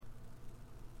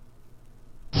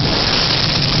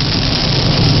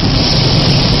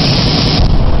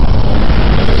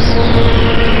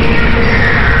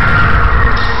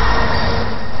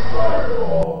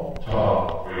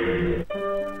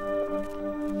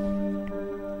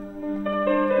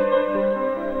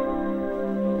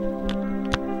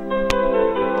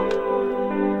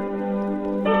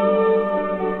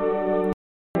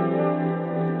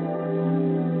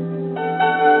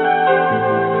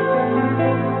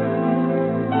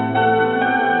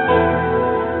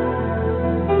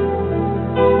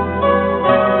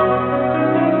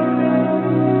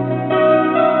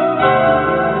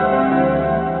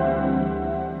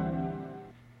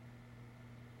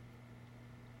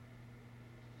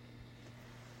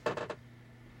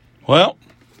Well,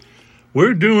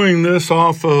 we're doing this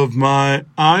off of my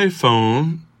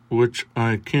iPhone, which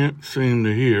I can't seem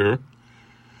to hear,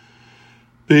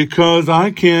 because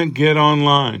I can't get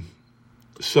online.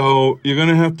 So you're going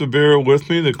to have to bear with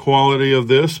me. The quality of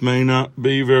this may not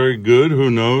be very good. Who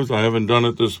knows? I haven't done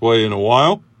it this way in a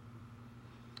while.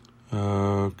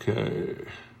 Okay.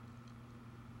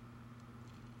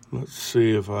 Let's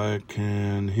see if I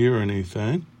can hear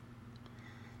anything.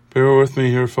 Bear with me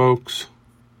here, folks.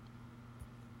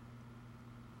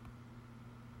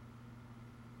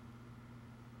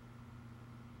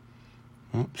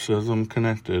 Oh, says I'm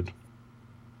connected.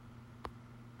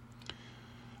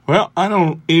 Well, I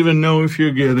don't even know if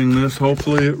you're getting this.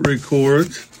 Hopefully it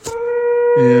records.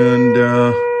 And,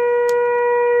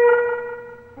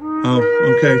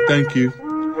 okay, thank you.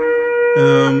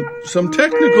 Some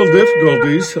technical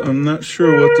difficulties. I'm not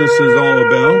sure what this is all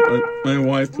about. My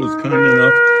wife was kind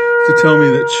enough to tell me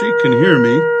that she can hear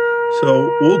me.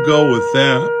 So we'll go with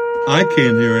that. I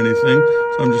can't hear anything,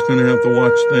 so I'm just going to have to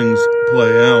watch things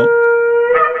play out.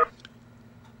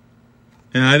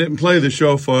 And I didn't play the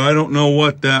shofar. I don't know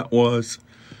what that was.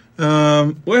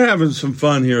 We're having some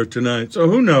fun here tonight. So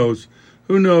who knows?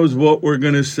 Who knows what we're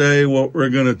going to say, what we're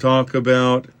going to talk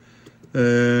about.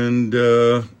 And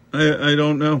I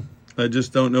don't know. I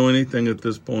just don't know anything at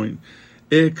this point.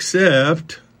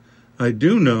 Except I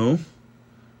do know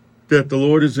that the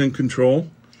Lord is in control.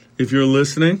 If you're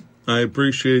listening, I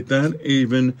appreciate that.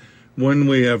 Even when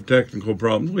we have technical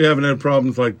problems. We haven't had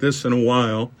problems like this in a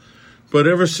while. But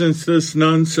ever since this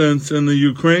nonsense in the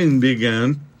Ukraine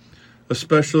began,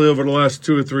 especially over the last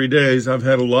 2 or 3 days, I've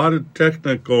had a lot of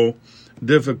technical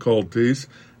difficulties,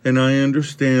 and I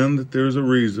understand that there's a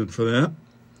reason for that.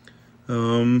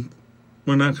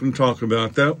 We're not going to talk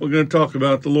about that. We're going to talk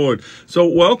about the Lord. So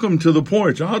welcome to the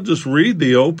porch. I'll just read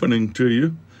the opening to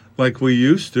you like we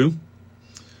used to.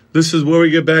 This is where we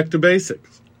get back to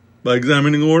basics by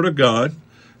examining the Word of God,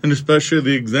 and especially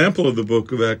the example of the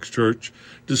book of Acts Church,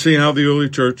 to see how the early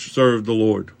church served the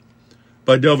Lord.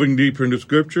 By delving deeper into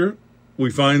Scripture, we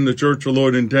find the church the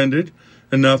Lord intended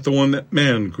and not the one that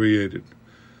man created.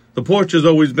 The porch has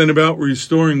always been about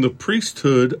restoring the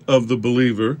priesthood of the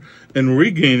believer and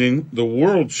regaining the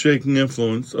world-shaking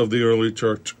influence of the early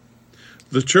church.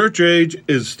 The church age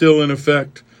is still in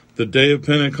effect. The day of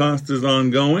Pentecost is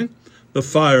ongoing. The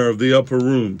fire of the upper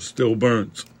room still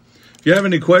burns. If you have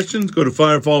any questions, go to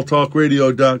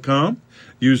firefalltalkradio.com.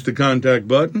 Use the contact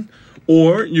button,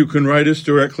 or you can write us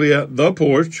directly at The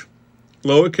Porch,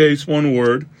 lowercase one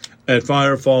word, at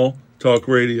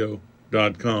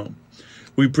firefalltalkradio.com.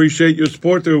 We appreciate your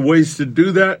support. There are ways to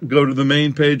do that. Go to the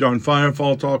main page on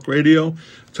Firefall Talk Radio.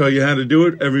 Tell you how to do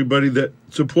it. Everybody that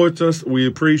supports us, we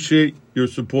appreciate your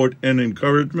support and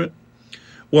encouragement.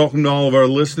 Welcome to all of our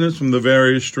listeners from the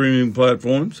various streaming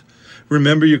platforms.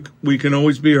 Remember, we can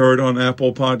always be heard on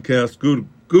Apple Podcasts, Google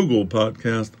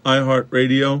Podcast,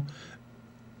 iHeartRadio,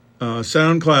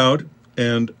 SoundCloud,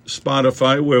 and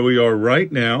Spotify, where we are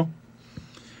right now.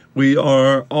 We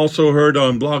are also heard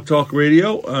on Blog Talk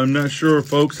Radio. I'm not sure,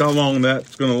 folks, how long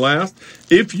that's going to last.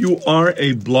 If you are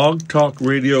a Blog Talk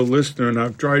Radio listener, and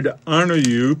I've tried to honor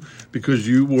you because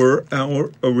you were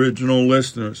our original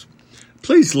listeners,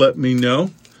 please let me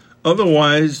know.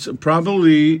 Otherwise,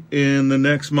 probably in the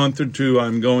next month or two,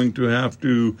 I'm going to have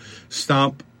to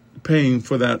stop paying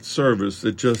for that service.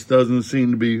 It just doesn't seem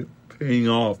to be paying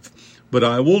off. But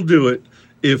I will do it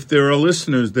if there are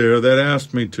listeners there that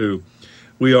ask me to.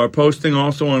 We are posting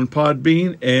also on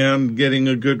Podbean and getting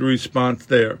a good response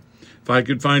there. If I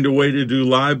could find a way to do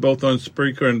live both on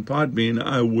Spreaker and Podbean,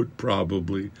 I would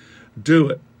probably do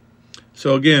it.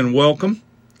 So again, welcome.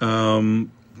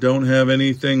 Don't have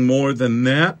anything more than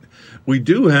that. We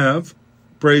do have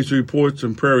praise reports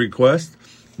and prayer requests.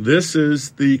 This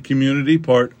is the community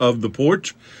part of the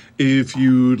porch. If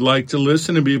you'd like to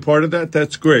listen and be a part of that,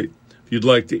 that's great. If you'd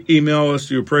like to email us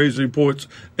your praise reports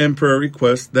and prayer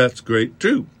requests, that's great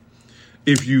too.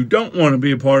 If you don't want to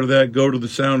be a part of that, go to the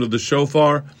sound of the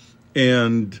shofar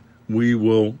and we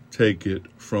will take it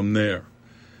from there.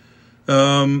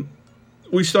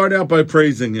 We start out by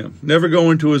praising him. Never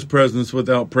go into his presence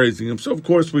without praising him. So, of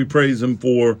course, we praise him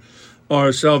for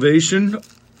our salvation,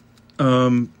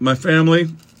 my family,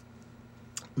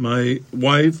 my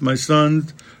wife, my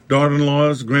sons,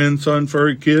 daughter-in-laws, grandson,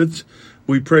 furry kids.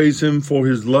 We praise him for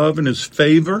his love and his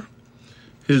favor,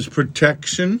 his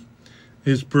protection,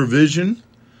 his provision,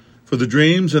 for the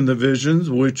dreams and the visions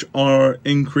which are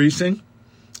increasing,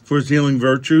 for his healing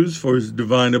virtues, for his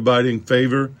divine abiding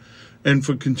favor, and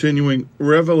for continuing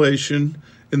revelation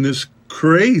in this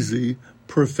crazy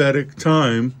prophetic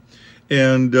time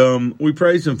And we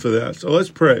praise him for that. So let's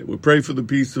pray. We pray for the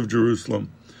peace of Jerusalem.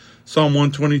 Psalm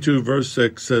 122, verse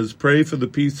 6 says, pray for the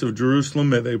peace of Jerusalem.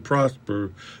 May they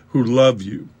prosper who love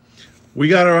you. We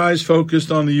got our eyes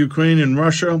focused on the Ukraine and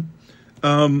Russia.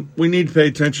 We need to pay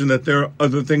attention that there are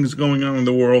other things going on in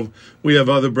the world. We have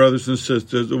other brothers and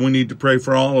sisters, and we need to pray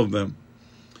for all of them.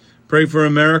 Pray for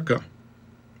America.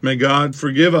 May God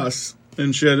forgive us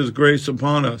and shed his grace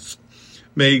upon us.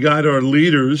 May he guide our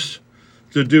leaders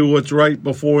to do what's right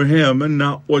before him and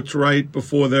not what's right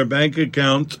before their bank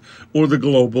accounts or the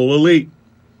global elite.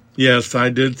 Yes, I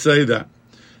did say that.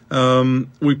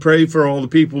 We pray for all the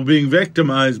people being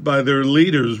victimized by their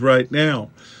leaders right now.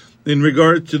 In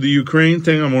regard to the Ukraine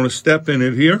thing, I'm going to step in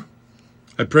it here.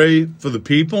 I pray for the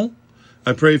people.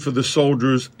 I pray for the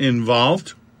soldiers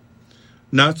involved.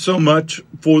 Not so much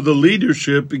for the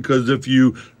leadership, because if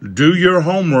you do your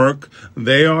homework,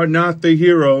 they are not the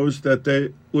heroes that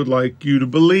they would like you to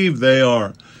believe they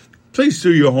are. Please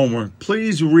do your homework.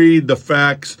 Please read the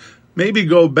facts. Maybe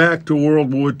go back to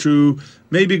World War II.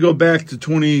 Maybe go back to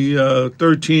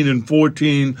 2013 and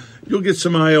 14. You'll get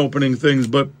some eye-opening things.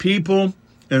 But people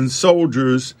and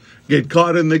soldiers get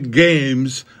caught in the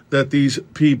games that these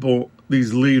people,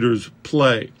 these leaders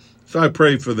play. So I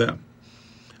pray for them.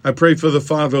 I pray for the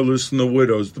fatherless and the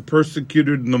widows, the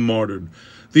persecuted and the martyred,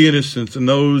 the innocents and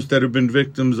those that have been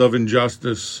victims of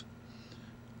injustice.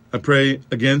 I pray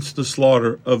against the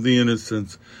slaughter of the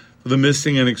innocents, for the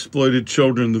missing and exploited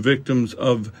children, the victims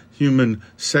of human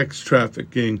sex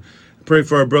trafficking. I pray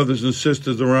for our brothers and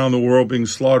sisters around the world being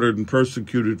slaughtered and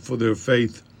persecuted for their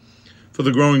faith, for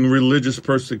the growing religious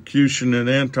persecution and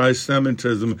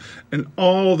anti-Semitism, and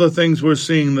all the things we're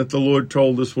seeing that the Lord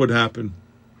told us would happen.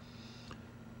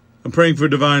 I'm praying for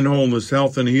divine wholeness,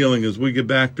 health, and healing as we get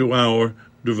back to our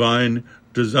divine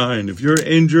design. If you're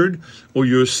injured or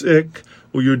you're sick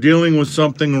or you're dealing with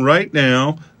something right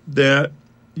now that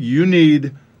you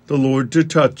need the Lord to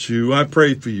touch you, I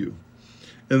pray for you.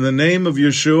 In the name of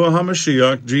Yeshua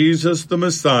HaMashiach, Jesus the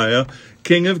Messiah,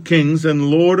 King of Kings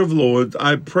and Lord of Lords,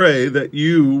 I pray that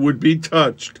you would be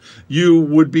touched, you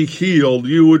would be healed,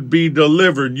 you would be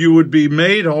delivered, you would be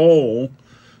made whole,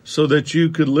 so that you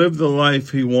could live the life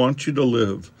he wants you to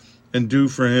live and do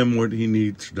for him what he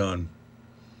needs done.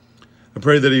 I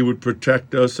pray that he would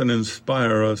protect us and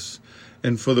inspire us,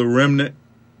 and for the remnant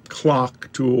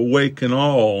clock to awaken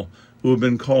all who have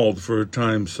been called for a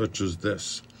time such as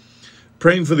this.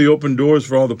 Praying for the open doors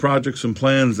for all the projects and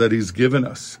plans that he's given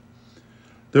us.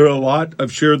 There are a lot.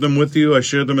 I've shared them with you. I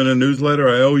shared them in a newsletter.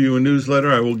 I owe you a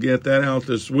newsletter. I will get that out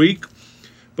this week.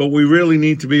 But we really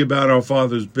need to be about our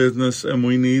Father's business, and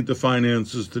we need the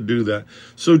finances to do that.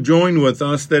 So join with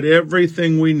us that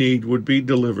everything we need would be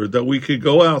delivered, that we could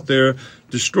go out there,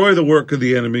 destroy the work of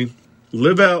the enemy,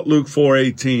 live out Luke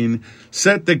 4:18,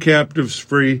 set the captives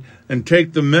free, and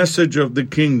take the message of the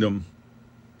kingdom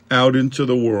out into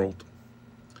the world.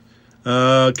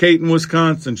 Kate in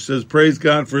Wisconsin, she says, praise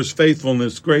God for his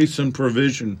faithfulness, grace, and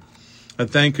provision. I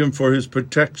thank him for his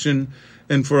protection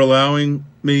and for allowing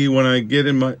me when I get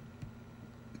out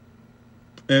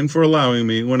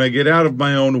of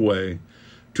my own way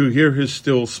to hear his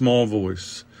still small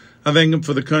voice. I thank him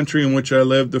for the country in which I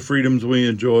live, the freedoms we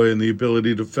enjoy, and the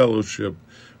ability to fellowship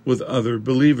with other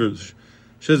believers.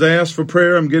 She says, I asked for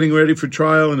prayer. I'm getting ready for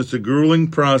trial, and it's a grueling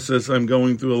process. I'm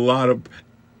going through a lot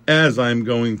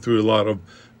of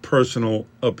personal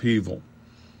upheaval.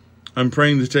 I'm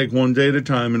praying to take one day at a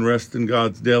time and rest in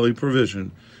God's daily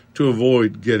provision to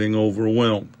avoid getting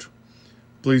overwhelmed.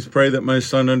 Please pray that my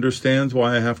son understands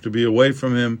why I have to be away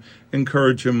from him.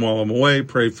 Encourage him while I'm away.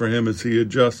 Pray for him as he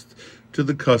adjusts to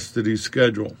the custody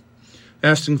schedule.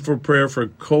 Asking for prayer for a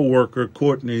co-worker,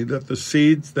 Courtney, that the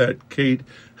seeds that Kate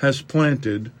has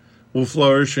planted will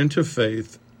flourish into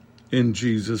faith in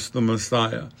Jesus the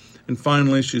Messiah. And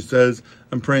finally, she says,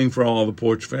 I'm praying for all the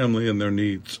Porch family and their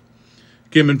needs.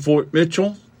 Kim in Fort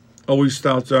Mitchell always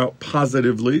starts out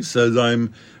positively, says,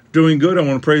 I'm doing good. I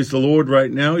want to praise the Lord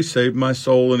right now. He saved my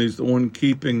soul, and he's the one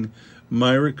keeping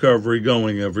my recovery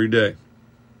going every day.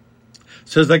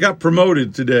 Says, I got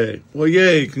promoted today. Well,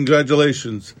 yay,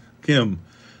 congratulations, Kim.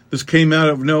 This came out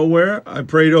of nowhere. I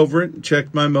prayed over it and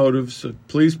checked my motives. So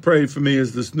please pray for me,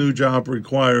 as this new job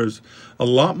requires a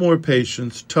lot more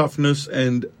patience, toughness,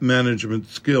 and management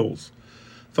skills.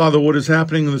 Father, what is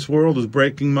happening in this world is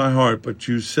breaking my heart, but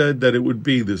you said that it would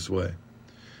be this way.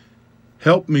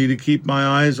 Help me to keep my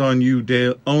eyes on you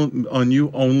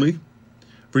only.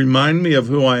 Remind me of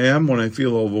who I am when I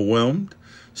feel overwhelmed.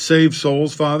 Save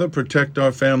souls, Father. Protect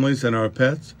our families and our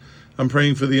pets. I'm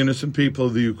praying for the innocent people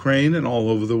of the Ukraine and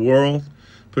all over the world.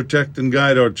 Protect and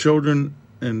guide our children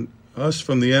and us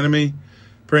from the enemy.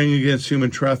 praying against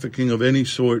human trafficking of any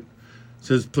sort. It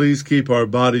says, please keep our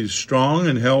bodies strong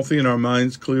and healthy and our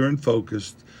minds clear and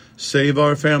focused. Save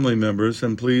our family members,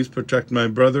 and please protect my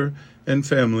brother and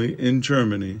family in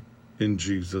Germany, in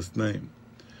Jesus' name.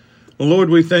 Well, Lord,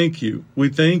 we thank you. We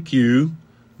thank you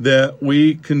that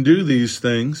we can do these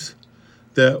things,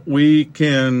 that we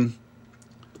can,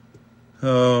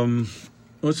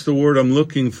 what's the word I'm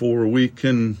looking for? We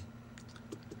can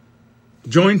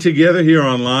join together here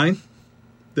online,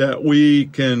 that we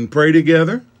can pray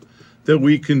together, that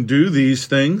we can do these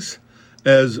things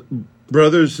as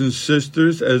brothers and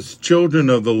sisters, as children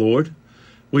of the Lord.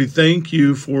 We thank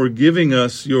you for giving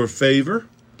us your favor.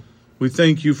 We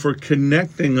thank you for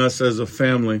connecting us as a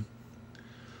family.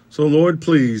 So, Lord,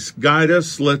 please guide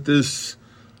us. Let this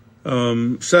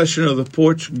session of the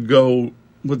porch go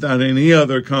without any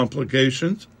other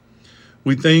complications.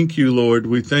 We thank you, Lord.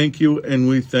 We thank you, and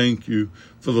we thank you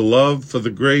for the love, for the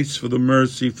grace, for the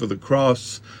mercy, for the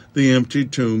cross, the empty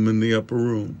tomb, and the upper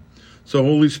room. So,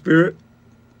 Holy Spirit,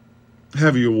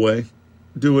 have your way.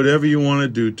 Do whatever you want to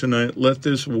do tonight. Let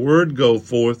this word go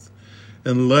forth,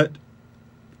 and let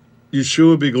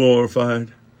Yeshua be glorified,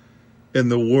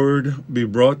 and the word be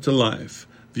brought to life.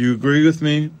 If you agree with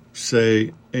me,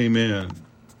 say amen.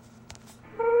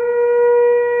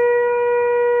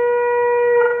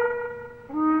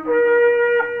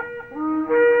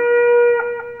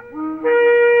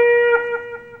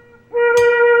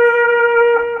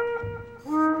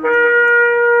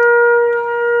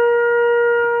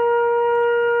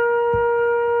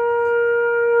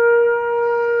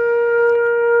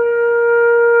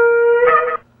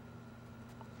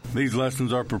 These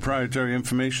lessons are proprietary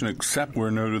information except where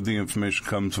noted the information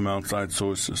comes from outside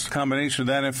sources. Combination of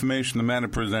that information, the matter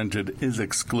presented is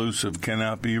exclusive,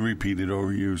 cannot be repeated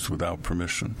or used without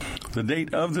permission. The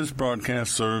date of this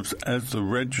broadcast serves as the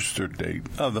registered date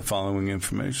of the following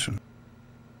information.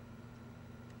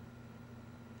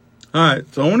 All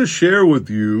right, so I want to share with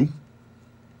you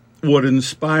what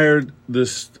inspired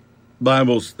this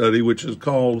Bible study, which is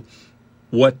called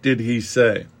What Did He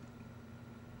Say?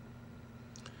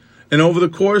 And over the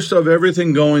course of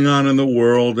everything going on in the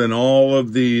world and all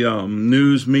of the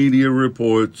news media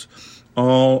reports,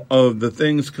 all of the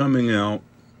things coming out,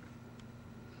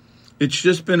 it's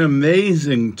just been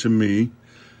amazing to me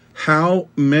how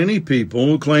many people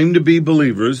who claim to be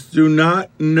believers do not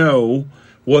know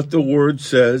what the Word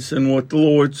says and what the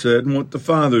Lord said and what the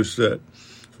Father said.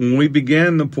 When we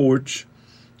began the porch,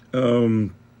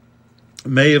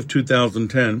 May of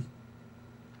 2010,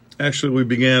 actually we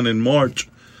began in March,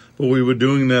 but we were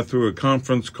doing that through a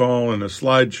conference call and a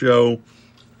slideshow.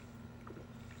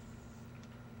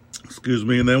 Excuse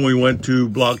me. And then we went to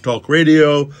Blog Talk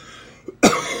Radio.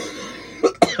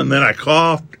 And then I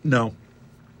coughed. No.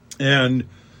 And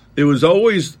it was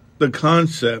always the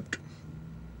concept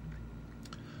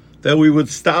that we would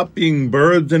stop being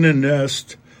birds in a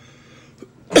nest.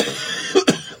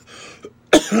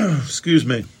 Excuse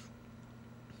me.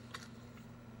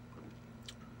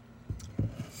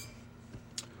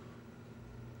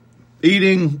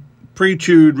 Eating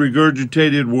pre-chewed,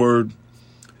 regurgitated word,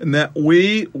 and that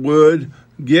we would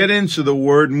get into the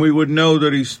word and we would know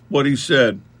that what he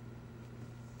said.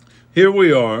 Here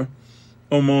we are,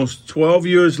 almost 12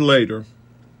 years later,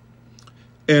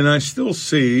 and I still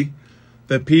see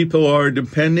that people are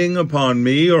depending upon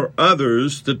me or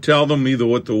others to tell them either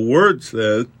what the word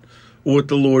says or what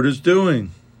the Lord is doing.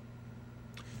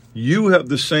 You have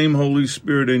the same Holy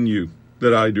Spirit in you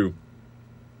that I do.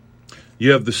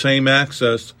 You have the same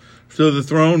access to the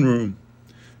throne room.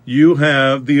 You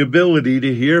have the ability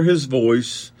to hear his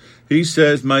voice. He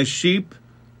says, my sheep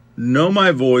know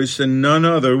my voice, and none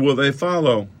other will they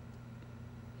follow.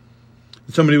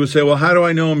 Somebody would say, well, how do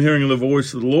I know I'm hearing the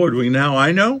voice of the Lord? Well, now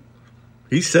I know.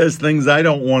 He says things I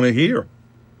don't want to hear.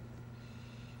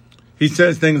 He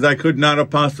says things I could not have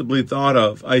possibly thought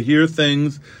of. I hear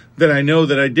things that I know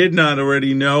that I did not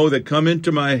already know that come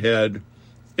into my head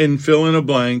and fill in a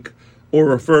blank or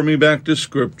refer me back to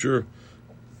Scripture.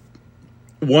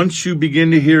 Once you begin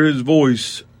to hear his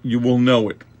voice, you will know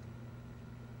it.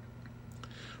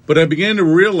 But I began to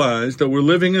realize that we're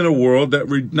living in a world that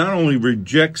not only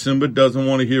rejects him, but doesn't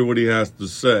want to hear what he has to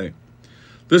say.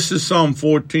 This is Psalm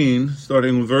 14,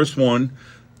 starting with verse 1,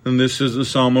 and this is the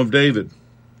Psalm of David.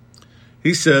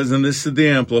 He says, and this is the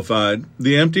Amplified,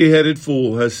 the empty-headed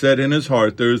fool has said in his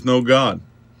heart, there is no God.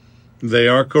 They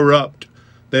are corrupt.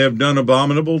 They have done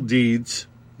abominable deeds.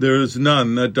 There is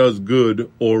none that does good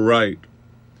or right.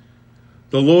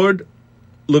 The Lord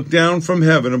looked down from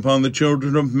heaven upon the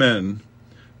children of men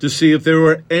to see if there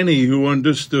were any who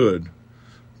understood.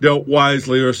 dealt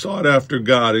wisely or sought after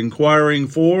God, inquiring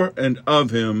for and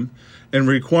of him, and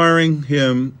requiring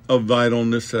him of vital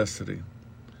necessity.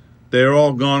 They are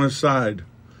all gone aside.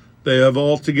 They have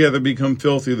altogether become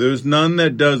filthy. There is none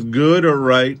that does good or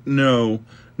right, no,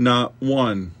 not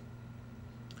one.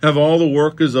 Have all the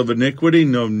workers of iniquity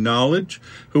no knowledge,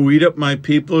 who eat up my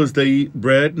people as they eat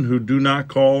bread, and who do not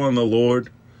call on the Lord?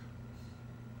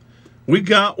 We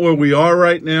got where we are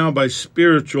right now by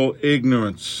spiritual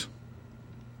ignorance.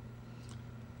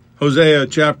 Hosea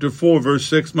chapter 4, verse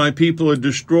 6, my people are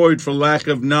destroyed for lack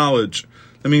of knowledge.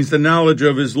 That means the knowledge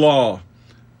of his law,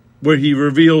 where he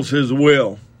reveals his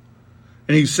will.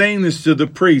 And he's saying this to the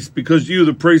priests, because you,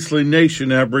 the priestly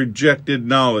nation, have rejected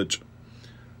knowledge.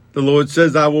 The Lord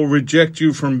says, I will reject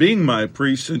you from being my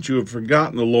priest, since you have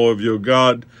forgotten the law of your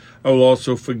God. I will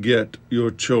also forget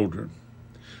your children.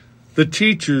 The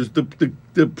teachers,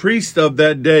 the priests of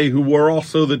that day, who were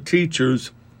also the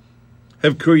teachers,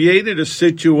 have created a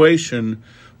situation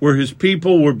where his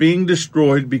people were being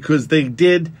destroyed because they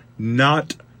did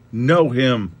not know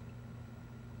him.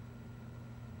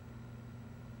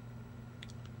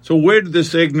 So where did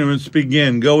this ignorance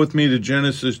begin? Go with me to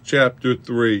Genesis chapter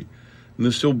 3. And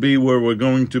this will be where we're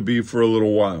going to be for a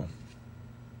little while.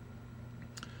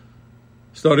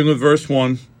 Starting with verse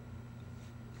 1.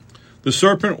 The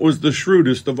serpent was the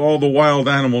shrewdest of all the wild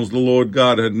animals the Lord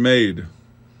God had made.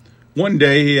 One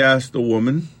day he asked the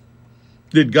woman,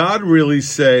 did God really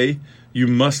say you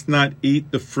must not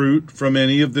eat the fruit from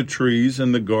any of the trees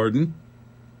in the garden?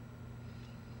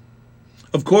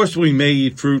 Of course we may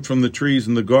eat fruit from the trees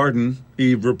in the garden,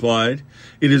 Eve replied.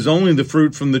 It is only the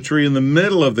fruit from the tree in the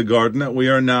middle of the garden that we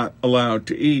are not allowed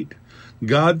to eat.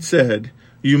 God said,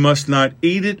 you must not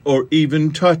eat it or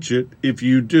even touch it. If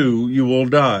you do, you will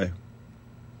die.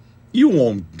 You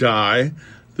won't die,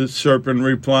 the serpent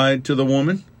replied to the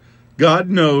woman. God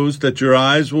knows that your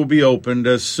eyes will be opened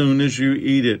as soon as you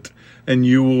eat it, and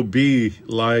you will be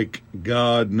like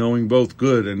God, knowing both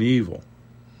good and evil.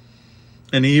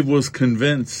 And Eve was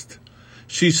convinced.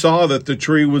 She saw that the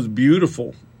tree was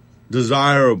beautiful,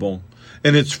 desirable,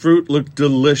 and its fruit looked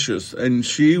delicious, and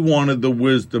she wanted the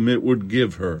wisdom it would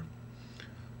give her.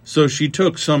 So she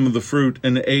took some of the fruit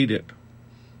and ate it.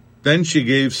 Then she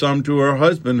gave some to her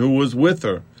husband who was with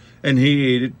her, and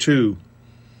he ate it too.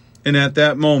 And at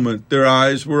that moment their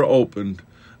eyes were opened,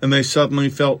 and they suddenly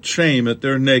felt shame at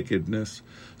their nakedness.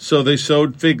 So they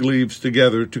sewed fig leaves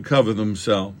together to cover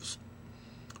themselves.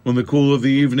 When the cool of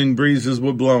the evening breezes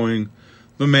were blowing,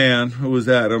 the man, who was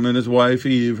Adam, and his wife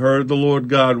Eve, heard the Lord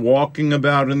God walking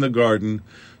about in the garden.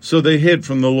 So they hid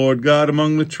from the Lord God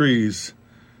among the trees.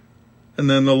 And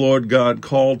then the Lord God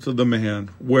called to the man,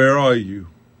 where are you?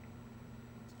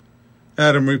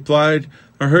 Adam replied,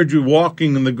 I heard you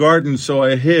walking in the garden, so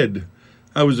I hid.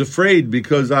 I was afraid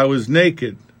because I was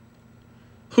naked.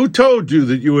 Who told you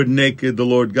that you were naked? The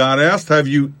Lord God asked. Have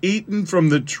you eaten from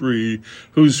the tree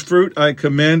whose fruit I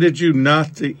commanded you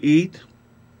not to eat?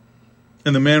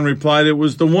 And the man replied, it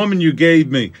was the woman you gave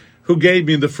me, who gave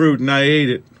me the fruit, and I ate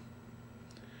it.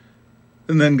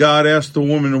 And then God asked the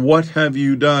woman, what have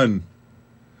you done?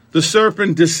 The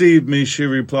serpent deceived me, she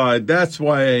replied. That's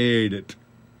why I ate it.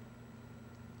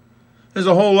 There's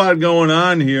a whole lot going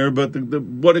on here, but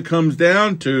what it comes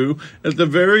down to, at the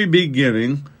very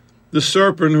beginning, the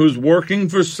serpent who's working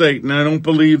for Satan, I don't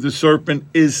believe the serpent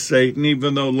is Satan,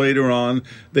 even though later on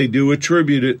they do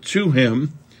attribute it to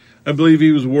him. I believe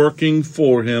he was working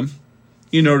for him.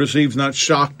 You notice Eve's not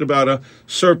shocked about a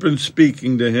serpent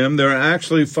speaking to him. There are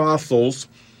actually fossils,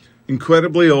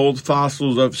 incredibly old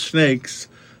fossils of snakes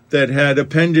that had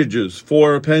appendages,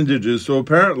 4 appendages. So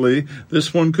apparently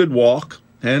this one could walk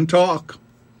and talk.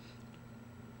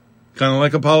 Kind of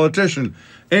like a politician.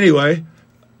 Anyway,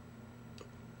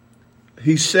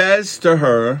 he says to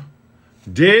her,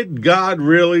 did God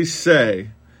really say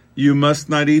you must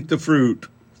not eat the fruit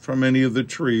from any of the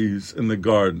trees in the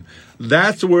garden?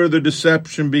 That's where the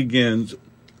deception begins.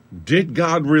 Did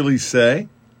God really say?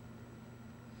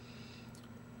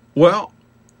 Well,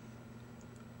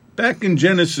 back in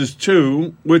Genesis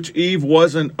 2, which Eve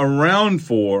wasn't around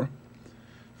for,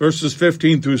 verses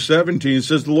 15 through 17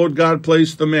 says, the Lord God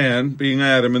placed the man, being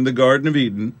Adam, in the Garden of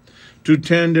Eden to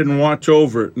tend and watch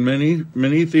over it.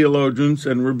 Many theologians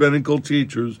and rabbinical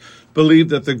teachers believe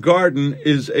that the garden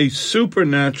is a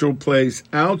supernatural place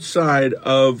outside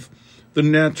of the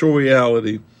natural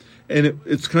reality. And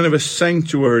it's kind of a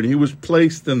sanctuary. And he was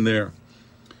placed in there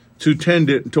to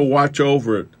tend it, to watch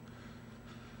over it.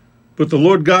 But the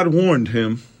Lord God warned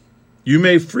him, you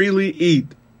may freely eat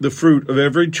the fruit of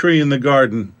every tree in the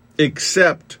garden,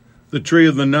 except the tree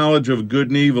of the knowledge of good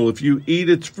and evil. If you eat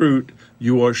its fruit,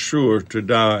 you are sure to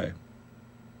die.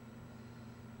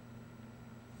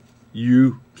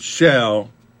 you shall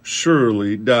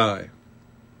surely die.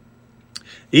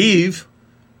 Eve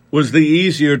was the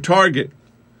easier target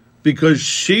because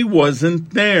she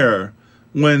wasn't there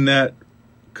when that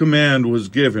command was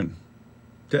given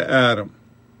to Adam.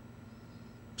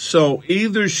 So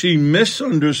either she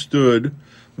misunderstood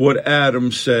what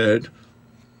Adam said,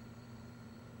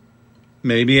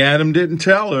 maybe Adam didn't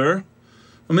tell her,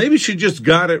 or maybe she just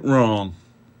got it wrong,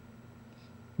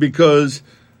 because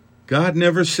God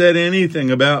never said anything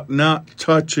about not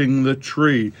touching the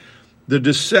tree. The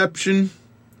deception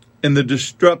and the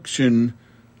destruction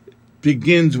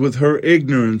begins with her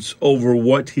ignorance over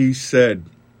what he said.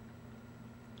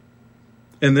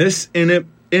 And this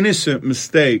innocent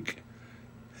mistake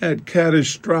had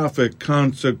catastrophic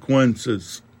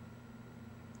consequences.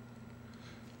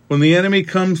 When the enemy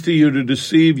comes to you to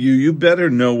deceive you, you better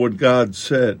know what God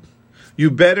said. You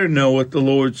better know what the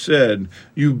Lord said.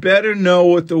 You better know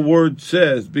what the Word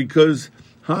says, because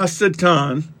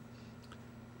Hasatan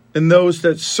and those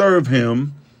that serve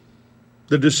him,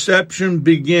 the deception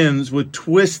begins with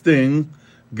twisting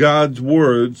God's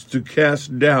words to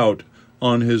cast doubt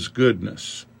on his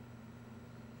goodness.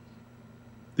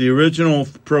 The original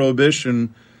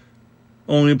prohibition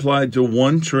only applied to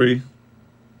one tree.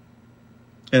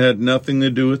 It had nothing to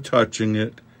do with touching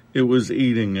it. It was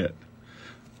eating it.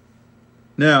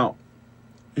 Now,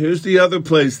 here's the other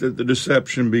place that the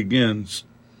deception begins.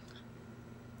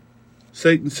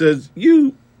 Satan says,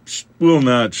 you will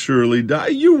not surely die.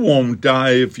 You won't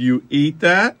die if you eat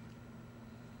that.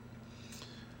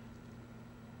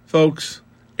 Folks,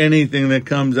 anything that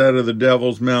comes out of the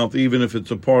devil's mouth, even if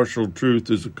it's a partial truth,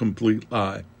 is a complete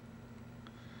lie.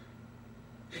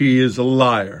 He is a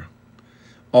liar.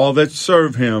 All that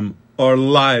serve him are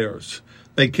liars.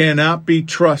 They cannot be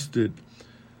trusted.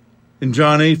 In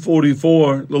John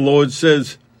 8:44, the Lord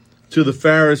says to the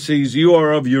Pharisees, you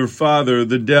are of your father,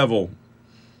 the devil,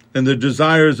 and the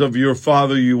desires of your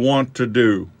father you want to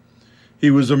do.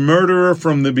 He was a murderer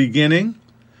from the beginning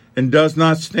and does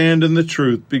not stand in the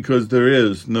truth, because there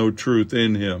is no truth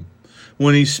in him.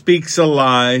 When he speaks a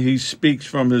lie, he speaks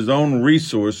from his own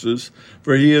resources,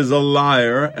 for he is a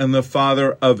liar and the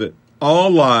father of it.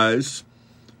 All lies,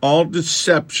 all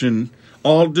deception,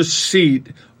 all deceit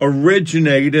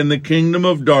originate in the kingdom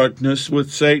of darkness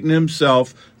with Satan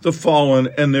himself, the fallen,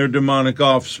 and their demonic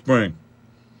offspring.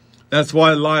 That's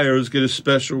why liars get a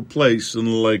special place in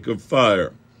the lake of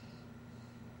fire.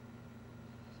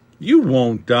 You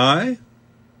won't die.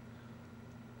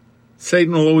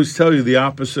 Satan will always tell you the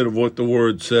opposite of what the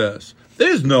word says.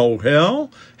 There's no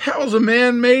hell. Hell's a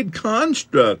man-made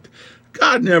construct.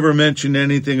 God never mentioned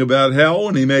anything about hell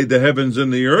when he made the heavens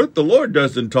and the earth. The Lord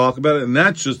doesn't talk about it, and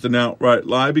that's just an outright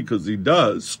lie, because he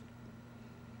does.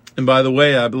 And by the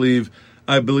way, I believe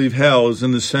hell is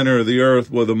in the center of the earth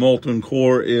where the molten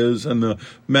core is, and the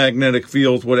magnetic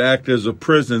fields would act as a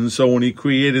prison. So when he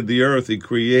created the earth, he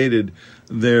created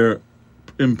their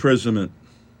imprisonment,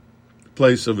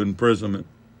 place of imprisonment.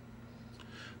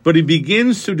 But he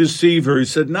begins to deceive her. He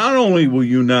said, not only will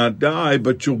you not die,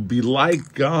 but you'll be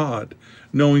like God,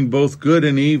 knowing both good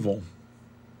and evil.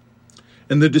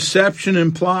 And the deception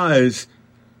implies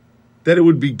that it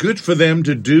would be good for them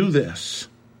to do this.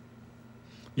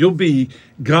 You'll be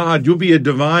God. You'll be a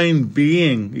divine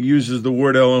being. He uses the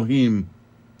word Elohim.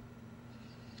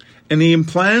 And he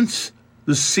implants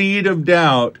the seed of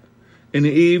doubt in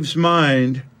Eve's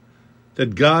mind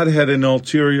that God had an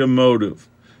ulterior motive.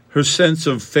 Her sense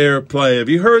of fair play. Have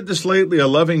you heard this lately? A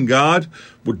loving God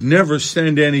would never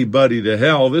send anybody to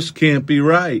hell. This can't be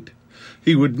right.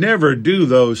 He would never do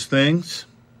those things.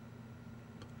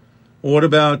 What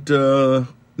about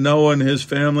Noah and his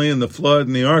family and the flood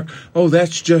and the ark? Oh,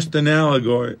 that's just an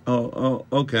allegory. Oh,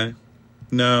 okay.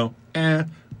 No.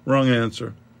 Wrong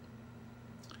answer.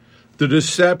 The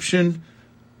deception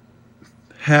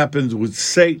happens with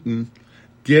Satan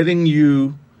getting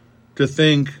you to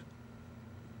think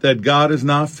that God is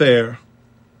not fair,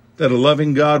 that a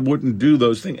loving God wouldn't do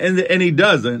those things. And he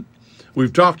doesn't.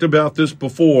 We've talked about this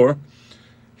before.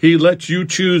 He lets you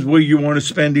choose where you want to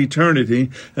spend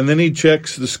eternity, and then he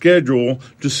checks the schedule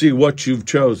to see what you've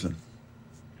chosen.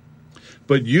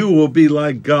 But you will be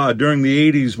like God. During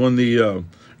the 80s, when the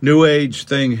New Age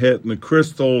thing hit, and the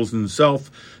crystals and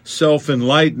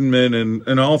self-enlightenment,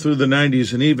 and all through the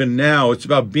 90s, and even now, it's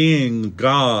about being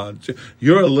God.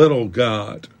 You're a little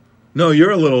God. No,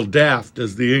 you're a little daft,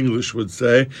 as the English would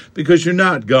say, because you're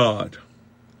not God.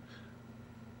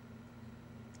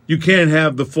 You can't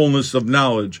have the fullness of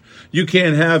knowledge. You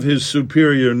can't have his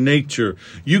superior nature.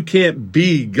 You can't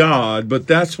be God, but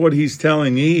that's what he's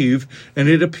telling Eve, and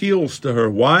it appeals to her.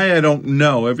 Why? I don't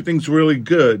know. Everything's really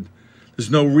good. There's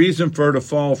no reason for her to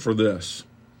fall for this.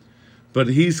 But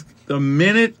the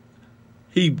minute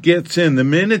he gets in, the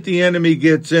minute the enemy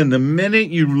gets in, the minute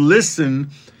you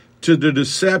listen to the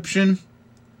deception,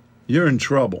 you're in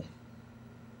trouble.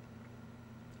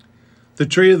 The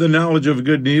tree of the knowledge of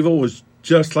good and evil was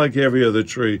just like every other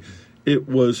tree. It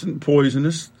wasn't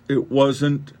poisonous. It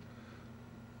wasn't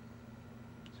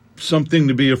something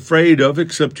to be afraid of,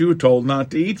 except you were told not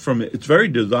to eat from it. It's very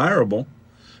desirable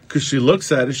because she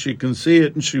looks at it, she can see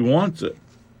it, and she wants it.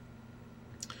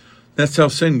 That's how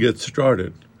sin gets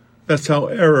started. That's how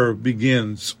error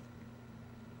begins.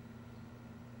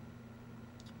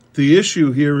 The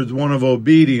issue here is one of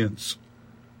obedience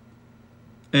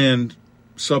and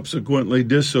subsequently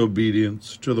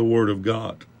disobedience to the Word of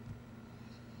God.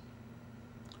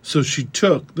 So she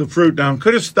took the fruit down.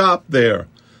 Could have stopped there.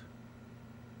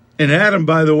 And Adam,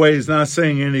 by the way, is not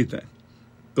saying anything.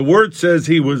 The Word says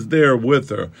he was there with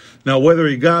her. Now, whether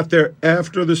he got there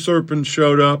after the serpent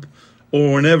showed up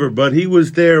or whenever, but he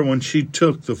was there when she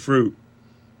took the fruit.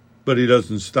 But he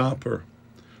doesn't stop her.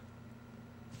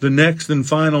 The next and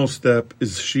final step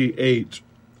is she ate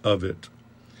of it.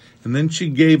 And then she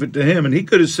gave it to him. And he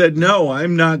could have said, no,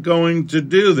 I'm not going to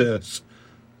do this.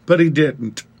 But he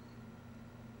didn't.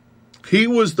 He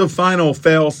was the final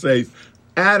fail-safe.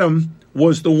 Adam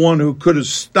was the one who could have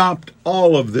stopped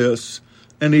all of this,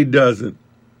 and he doesn't.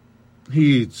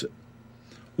 He eats it.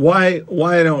 Why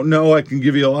I don't know. I can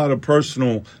give you a lot of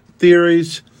personal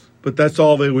theories, but that's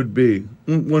all they would be.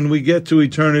 When we get to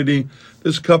eternity,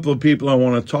 there's a couple of people I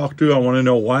want to talk to. I want to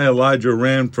know why Elijah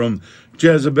ran from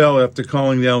Jezebel after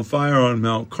calling down fire on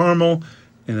Mount Carmel,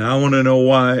 and I want to know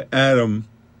why Adam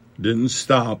didn't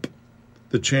stop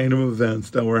the chain of events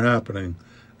that were happening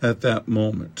at that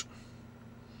moment.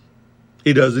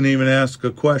 He doesn't even ask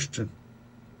a question.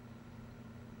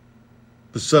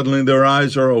 But suddenly their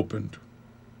eyes are opened.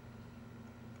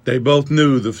 They both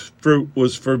knew the fruit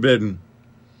was forbidden.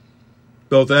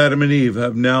 Both Adam and Eve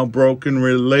have now broken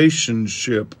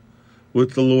relationship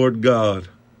with the Lord God,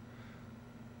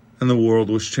 and the world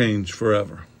was changed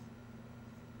forever.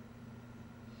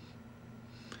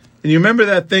 And you remember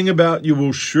that thing about you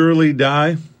will surely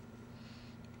die?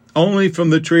 Only from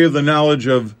the tree of the knowledge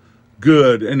of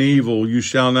good and evil you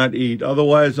shall not eat.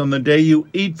 Otherwise, on the day you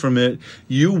eat from it,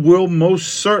 you will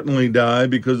most certainly die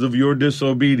because of your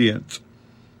disobedience.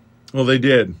 Well, they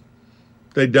did.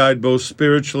 They died both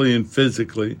spiritually and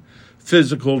physically.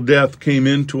 Physical death came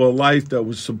into a life that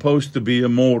was supposed to be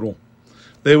immortal.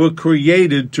 They were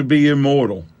created to be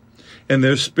immortal. And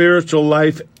their spiritual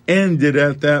life ended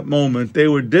at that moment. They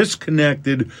were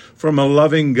disconnected from a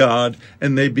loving God,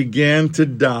 and they began to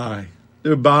die.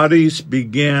 Their bodies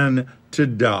began to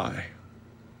die.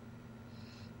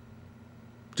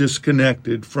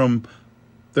 Disconnected from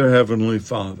their Heavenly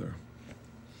Father.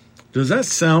 Does that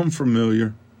sound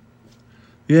familiar?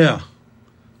 Yeah.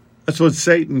 That's what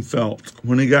Satan felt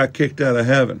when he got kicked out of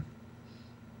heaven.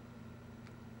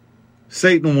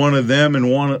 Satan wanted them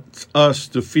and wanted us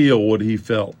to feel what he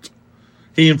felt.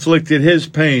 He inflicted his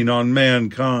pain on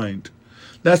mankind.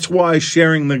 That's why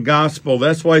sharing the gospel,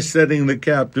 that's why setting the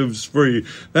captives free,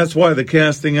 that's why the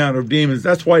casting out of demons,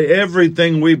 that's why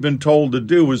everything we've been told to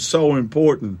do is so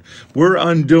important. We're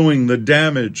undoing the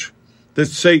damage that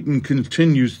Satan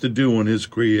continues to do in his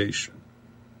creation.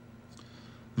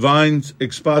 Vine's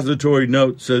expository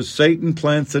note says Satan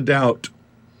plants a doubt,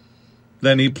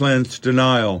 then he plants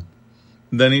denial,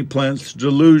 then he plants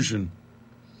delusion.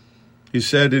 He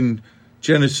said in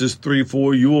Genesis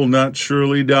 3:4, you will not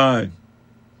surely die.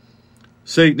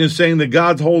 Satan is saying that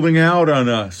God's holding out on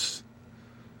us.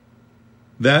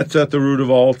 That's at the root of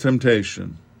all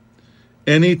temptation.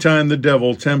 Anytime the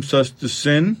devil tempts us to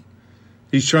sin,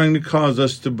 he's trying to cause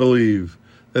us to believe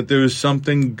that there is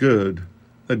something good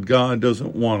that God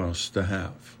doesn't want us to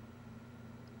have.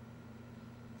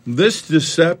 This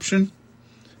deception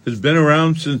has been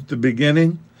around since the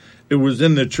beginning. It was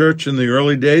in the church in the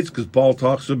early days because Paul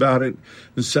talks about it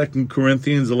in 2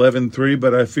 Corinthians 11:3.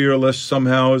 But I fear lest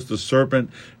somehow as the serpent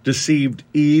deceived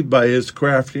Eve by his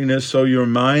craftiness, so your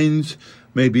minds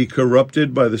may be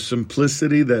corrupted by the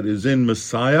simplicity that is in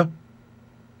Messiah.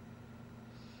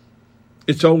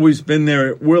 It's always been there.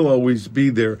 It will always be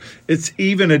there. It's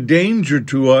even a danger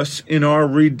to us in our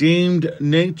redeemed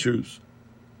natures.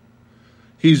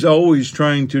 He's always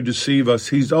trying to deceive us.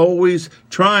 He's always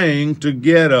trying to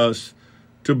get us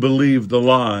to believe the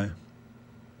lie.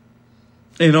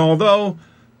 And although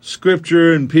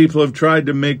Scripture and people have tried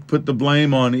to put the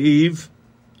blame on Eve,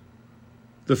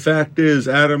 the fact is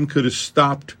Adam could have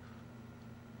stopped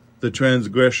the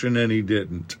transgression and he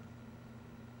didn't.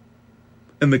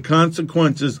 And the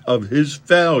consequences of his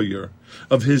failure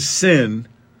of his sin,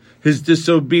 his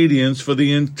disobedience for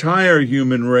the entire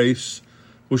human race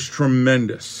was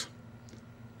tremendous.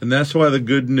 And that's why the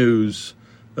good news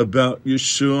about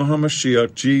Yeshua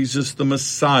HaMashiach, Jesus the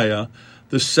Messiah,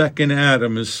 the second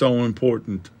Adam, is so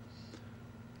important.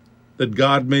 That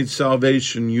God made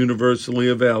salvation universally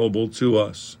available to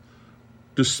us,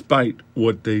 despite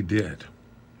what they did.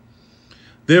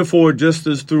 Therefore, just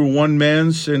as through one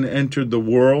man sin entered the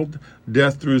world,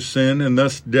 death through sin, and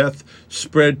thus death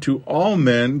spread to all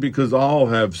men because all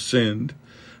have sinned.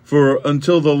 For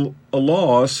until the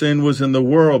law, sin was in the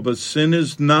world, but sin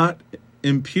is not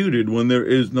imputed when there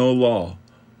is no law.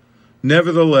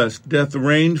 Nevertheless, death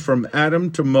reigned from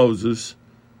Adam to Moses,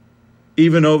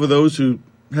 even over those who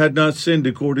had not sinned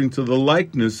according to the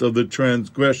likeness of the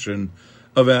transgression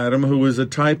of Adam, who is a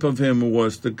type of him who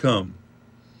was to come.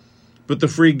 But the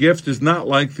free gift is not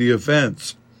like the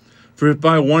offense. For if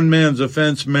by one man's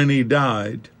offense many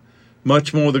died,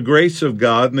 much more the grace of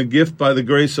God and the gift by the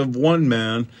grace of one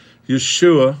man,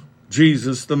 Yeshua,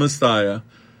 Jesus the Messiah,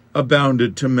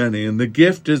 abounded to many. And the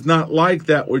gift is not like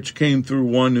that which came through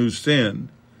one who sinned.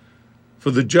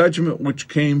 For the judgment which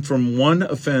came from one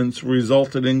offense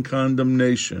resulted in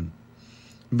condemnation,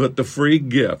 but the free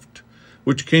gift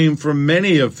which came from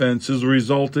many offenses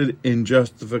resulted in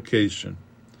justification.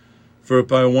 For if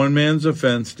by one man's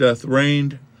offense death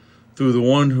reigned, through the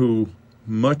one who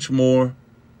much more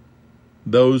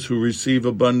those who receive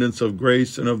abundance of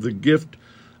grace and of the gift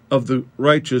of the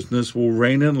righteousness will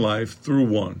reign in life through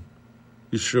one,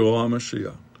 Yeshua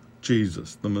HaMashiach,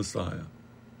 Jesus the Messiah.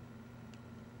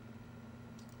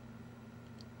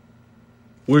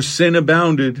 Where sin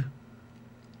abounded,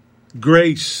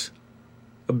 grace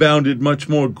abounded much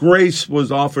more. Grace was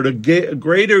offered, a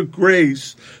greater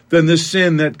grace than the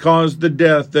sin that caused the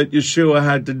death that Yeshua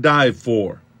had to die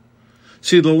for.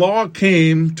 See, the law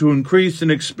came to increase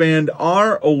and expand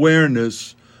our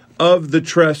awareness of the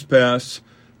trespass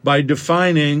by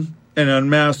defining and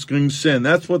unmasking sin.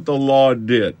 That's what the law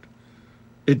did.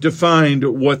 It defined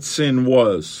what sin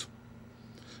was.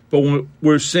 But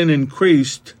where sin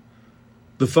increased,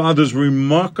 the Father's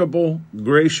remarkable,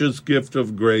 gracious gift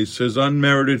of grace, his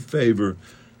unmerited favor,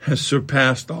 has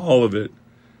surpassed all of it,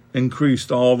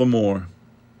 increased all the more.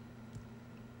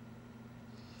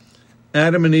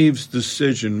 Adam and Eve's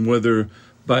decision, whether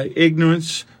by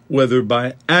ignorance, whether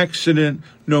by accident,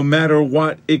 no matter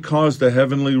what, it caused a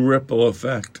heavenly ripple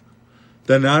effect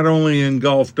that not only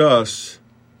engulfed us,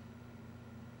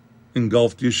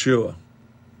 engulfed Yeshua.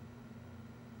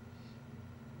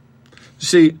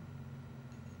 See,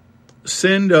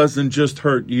 sin doesn't just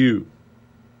hurt you.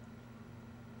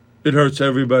 It hurts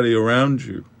everybody around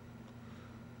you.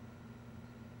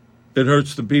 It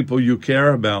hurts the people you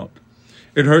care about.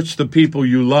 It hurts the people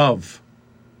you love.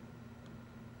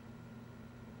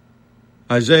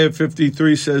 Isaiah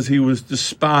 53 says he was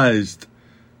despised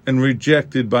and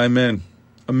rejected by men,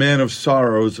 a man of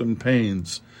sorrows and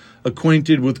pains,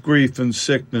 acquainted with grief and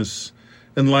sickness,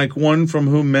 and like one from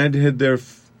whom men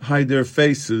hide their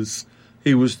faces,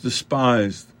 he was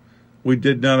despised. We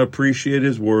did not appreciate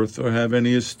his worth or have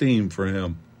any esteem for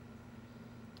him.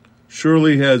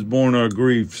 Surely he has borne our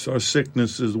griefs, our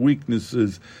sicknesses,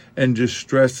 weaknesses, and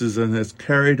distresses, and has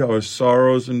carried our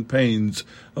sorrows and pains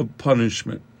of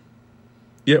punishment.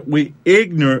 Yet we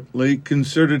ignorantly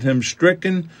considered him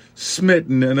stricken,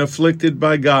 smitten, and afflicted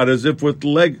by God, as if with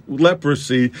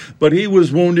leprosy, but he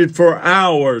was wounded for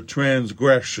our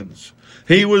transgressions.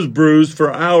 He was bruised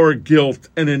for our guilt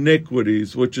and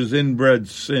iniquities, which is inbred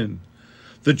sin.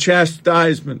 The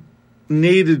chastisement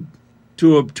needed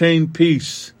to obtain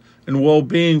peace and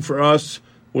well-being for us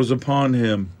was upon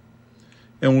him.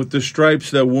 And with the stripes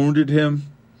that wounded him,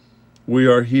 we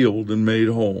are healed and made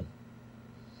whole.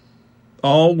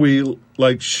 All we,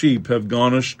 like sheep, have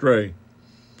gone astray,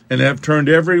 and have turned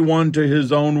every one to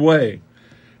his own way.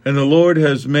 And the Lord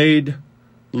has made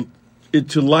it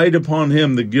to light upon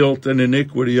him the guilt and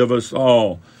iniquity of us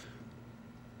all.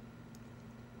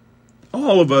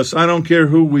 All of us, I don't care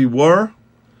who we were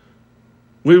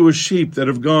sheep that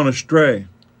have gone astray.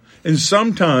 And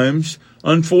sometimes,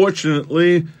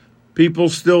 unfortunately, people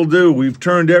still do. We've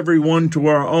turned everyone to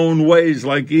our own ways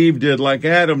like Eve did, like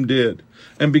Adam did.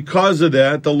 And because of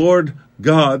that, the Lord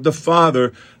God, the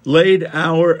Father, laid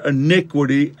our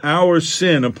iniquity, our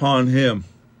sin upon him.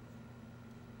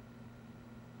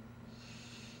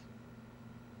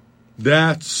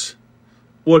 That's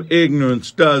what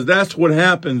ignorance does. That's what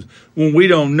happens when we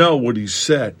don't know what he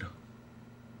said.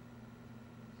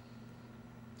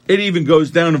 It even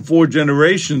goes down to 4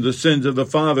 generations, the sins of the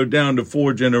father down to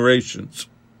 4 generations.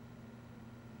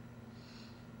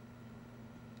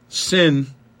 Sin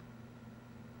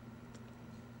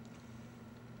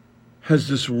has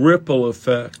this ripple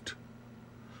effect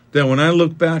that when I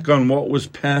look back on what was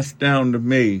passed down to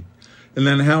me, and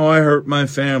then how I hurt my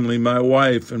family, my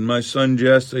wife and my son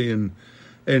Jesse,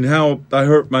 and how I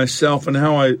hurt myself, and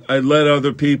how I led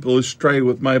other people astray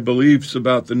with my beliefs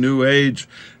about the New Age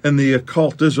and the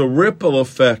occult. There's a ripple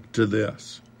effect to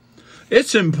this.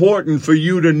 It's important for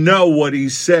you to know what he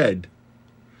said.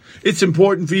 It's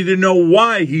important for you to know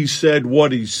why he said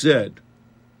what he said.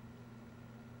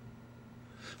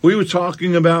 We were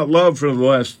talking about love for the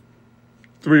last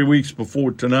 3 weeks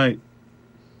before tonight.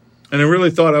 And I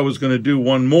really thought I was going to do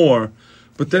one more.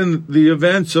 But then the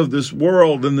events of this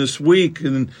world and this week,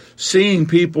 and seeing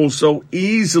people so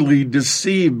easily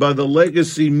deceived by the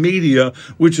legacy media,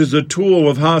 which is a tool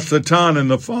of Hasatan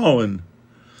and the fallen,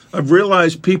 I've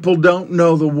realized people don't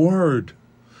know the word.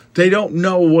 They don't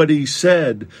know what he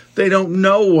said. They don't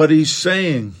know what he's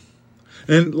saying.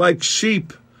 And like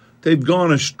sheep, they've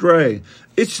gone astray.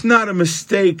 It's not a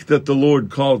mistake that the Lord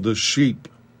called us sheep.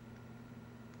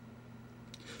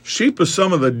 Sheep are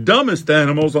some of the dumbest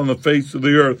animals on the face of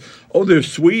the earth. Oh, they're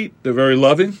sweet. They're very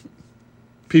loving.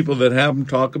 People that have them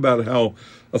talk about how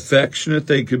affectionate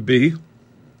they could be.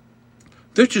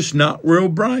 They're just not real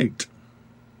bright.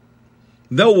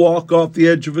 They'll walk off the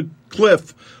edge of a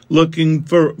cliff looking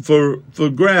for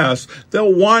grass.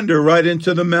 They'll wander right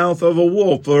into the mouth of a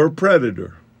wolf or a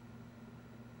predator.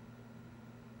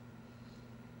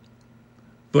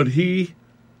 But he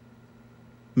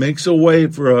makes a way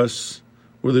for us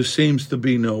where there seems to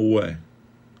be no way.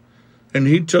 And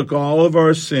he took all of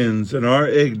our sins and our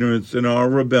ignorance and our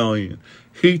rebellion.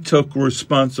 He took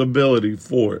responsibility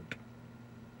for it.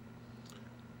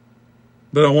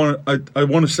 But I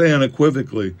want to say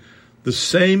unequivocally, the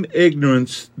same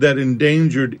ignorance that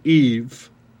endangered Eve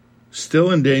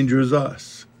still endangers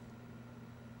us.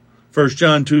 1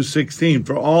 John 2:16,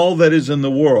 for all that is in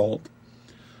the world,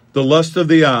 the lust of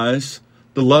the eyes,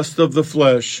 the lust of the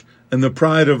flesh, and the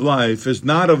pride of life is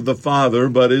not of the Father,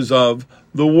 but is of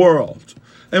the world.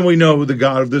 And we know who the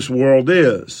God of this world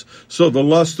is. So the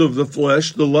lust of the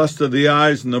flesh, the lust of the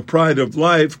eyes, and the pride of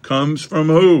life comes from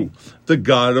who? The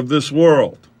God of this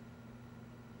world.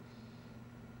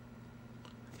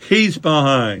 He's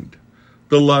behind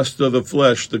the lust of the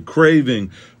flesh, the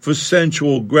craving for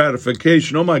sensual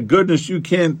gratification. Oh my goodness, you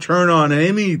can't turn on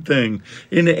anything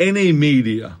in any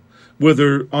media,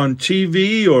 whether on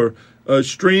TV or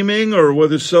streaming or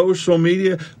whether social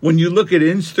media. When you look at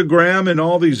Instagram and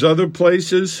all these other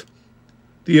places,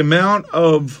 the amount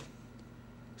of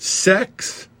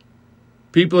sex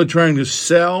people are trying to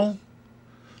sell,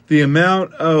 the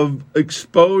amount of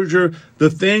exposure, the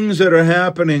things that are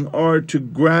happening are to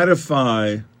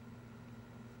gratify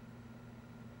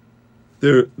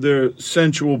their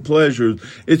sensual pleasures.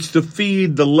 It's to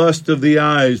feed the lust of the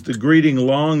eyes, the greedy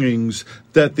longings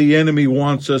that the enemy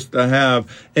wants us to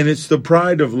have. And it's the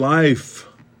pride of life.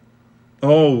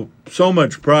 Oh, so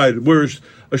much pride. We're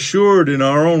assured in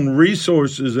our own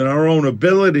resources and our own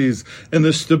abilities and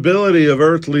the stability of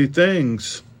earthly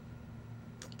things.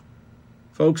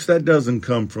 Folks, that doesn't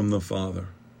come from the Father.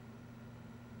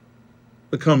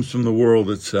 It comes from the world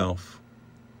itself.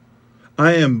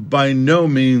 I am by no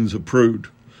means a prude,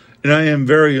 and I am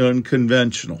very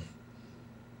unconventional.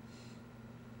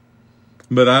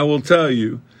 But I will tell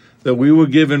you that we were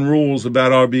given rules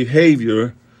about our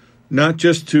behavior, not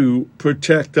just to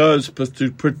protect us, but to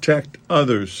protect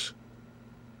others,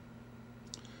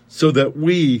 so that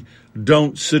we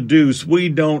don't seduce, we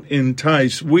don't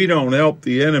entice, we don't help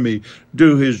the enemy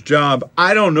do his job.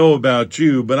 I don't know about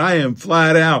you, but I am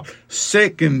flat out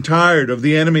sick and tired of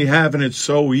the enemy having it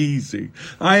so easy.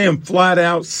 I am flat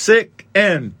out sick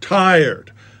and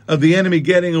tired of the enemy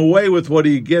getting away with what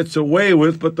he gets away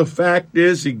with, but the fact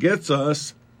is he gets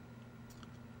us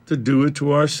to do it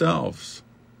to ourselves.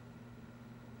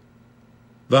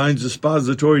 Vine's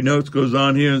expository notes goes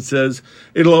on here and says,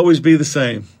 it'll always be the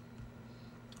same.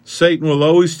 Satan will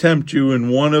always tempt you in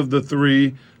one of the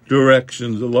three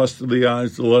directions, the lust of the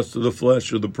eyes, the lust of the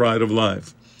flesh, or the pride of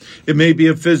life. It may be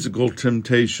a physical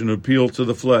temptation, appeal to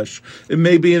the flesh. It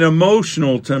may be an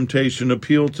emotional temptation,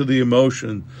 appeal to the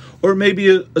emotion. Or it may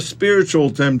be a spiritual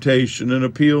temptation, an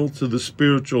appeal to the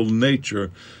spiritual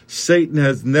nature. Satan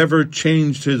has never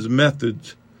changed his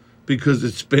methods because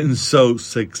it's been so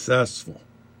successful.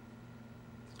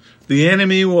 The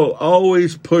enemy will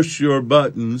always push your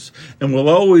buttons and will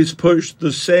always push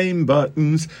the same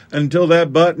buttons until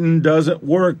that button doesn't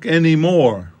work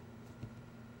anymore.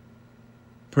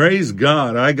 Praise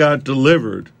God, I got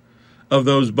delivered of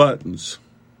those buttons.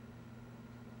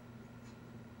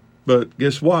 But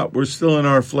guess what? We're still in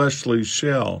our fleshly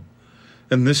shell.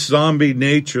 And this zombie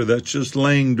nature that's just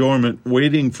laying dormant,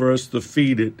 waiting for us to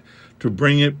feed it, to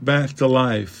bring it back to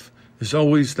life, is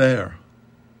always there.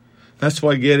 That's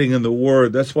why getting in the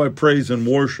Word, that's why praise and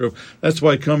worship, that's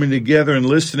why coming together and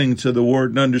listening to the Word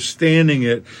and understanding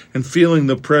it and feeling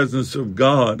the presence of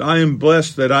God. I am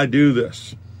blessed that I do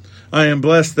this. I am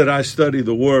blessed that I study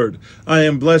the Word. I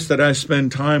am blessed that I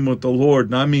spend time with the Lord,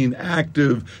 and I mean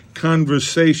active,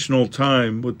 conversational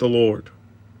time with the Lord.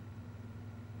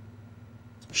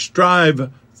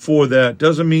 Strive for that.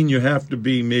 Doesn't mean you have to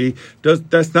be me.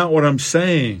 That's not what I'm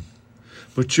saying.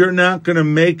 But you're not going to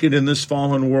make it in this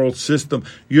fallen world system.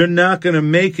 You're not going to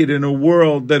make it in a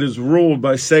world that is ruled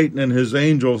by Satan and his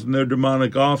angels and their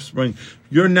demonic offspring.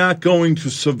 You're not going to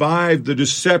survive the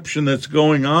deception that's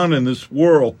going on in this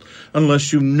world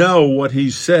unless you know what he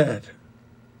said.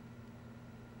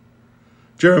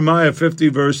 Jeremiah 50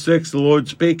 verse 6, the Lord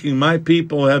speaking, my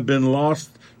people have been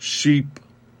lost sheep.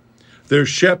 Their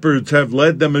shepherds have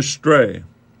led them astray.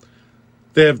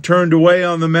 They have turned away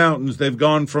on the mountains. They've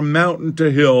gone from mountain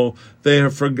to hill. They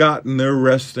have forgotten their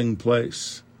resting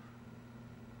place.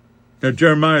 Now,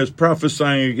 Jeremiah is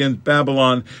prophesying against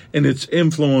Babylon and its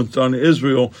influence on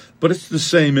Israel, but it's the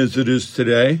same as it is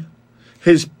today.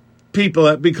 His people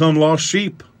have become lost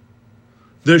sheep.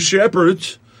 Their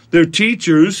shepherds, their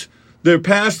teachers, their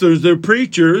pastors, their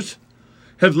preachers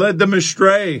have led them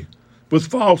astray with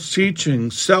false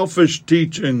teachings, selfish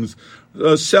teachings,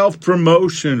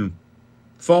 self-promotion,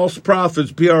 false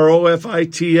prophets,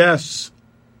 profits.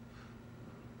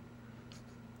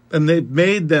 And they've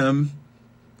made them,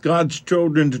 God's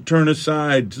children, to turn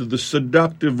aside to the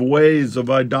seductive ways of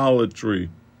idolatry,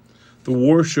 the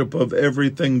worship of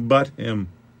everything but him.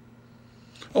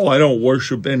 Oh, I don't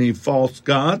worship any false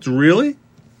gods. Really?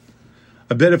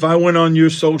 I bet if I went on your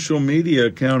social media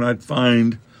account, I'd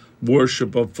find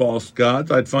worship of false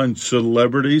gods. I'd find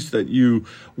celebrities that you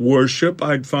worship.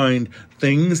 I'd find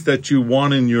things that you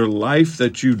want in your life,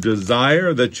 that you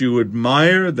desire, that you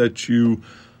admire, that you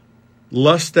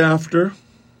lust after.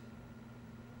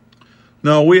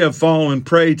 No, we have fallen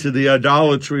prey to the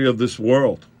idolatry of this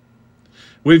world.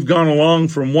 We've gone along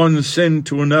from one sin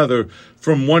to another,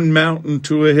 from one mountain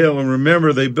to a hill. And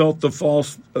remember, they built the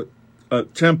false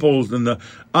temples and the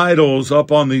idols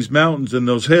up on these mountains and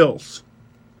those hills.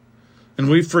 And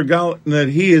we've forgotten that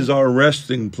he is our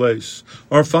resting place.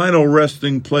 Our final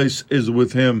resting place is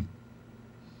with him.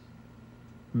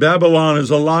 Babylon is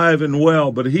alive and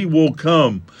well, but he will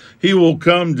come. He will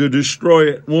come to destroy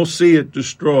it. We'll see it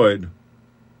destroyed.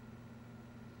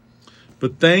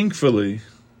 But thankfully,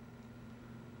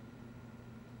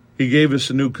 he gave us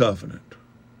a new covenant.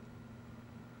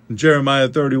 In Jeremiah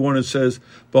 31, it says,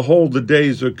 behold, the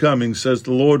days are coming, says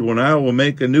the Lord, when I will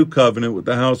make a new covenant with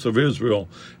the house of Israel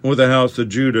and with the house of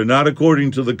Judah, not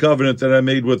according to the covenant that I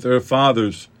made with their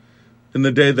fathers in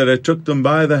the day that I took them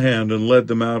by the hand and led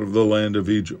them out of the land of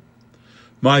Egypt.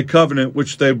 My covenant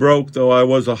which they broke, though I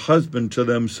was a husband to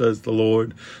them, says the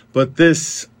Lord. But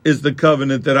this is the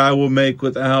covenant that I will make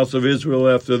with the house of Israel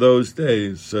after those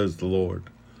days, says the Lord.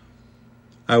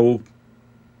 I will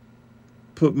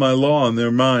put my law in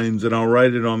their minds, and I'll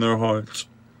write it on their hearts.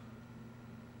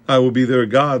 I will be their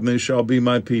God, and they shall be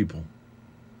my people.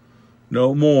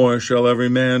 No more shall every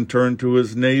man turn to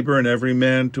his neighbor and every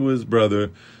man to his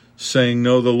brother, saying,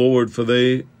 know the Lord, for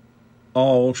they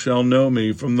all shall know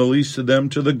me, from the least of them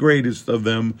to the greatest of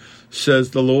them, says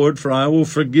the Lord, for I will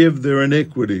forgive their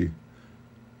iniquity,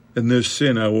 and their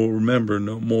sin I will remember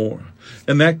no more.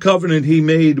 And that covenant he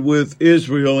made with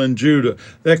Israel and Judah,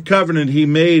 that covenant he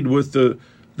made with the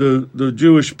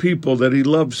Jewish people that he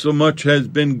loved so much, has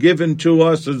been given to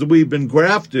us as we've been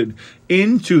grafted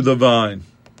into the vine.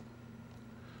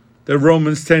 That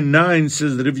Romans 10:9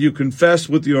 says that if you confess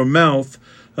with your mouth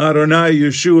Adonai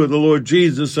Yeshua, the Lord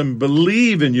Jesus, and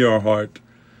believe in your heart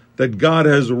that God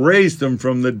has raised him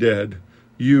from the dead,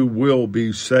 you will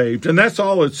be saved. And that's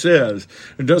all it says.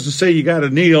 It doesn't say you got to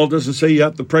kneel. It doesn't say you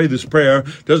have to pray this prayer.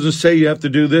 It doesn't say you have to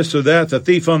do this or that. The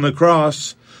thief on the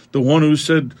cross, the one who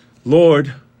said,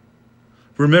 Lord,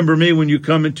 remember me when you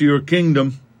come into your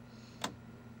kingdom.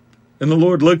 And the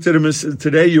Lord looked at him and said,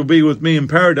 today you'll be with me in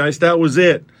paradise. That was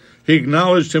it. He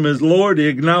acknowledged him as Lord. He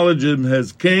acknowledged him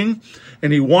as King.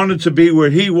 And he wanted to be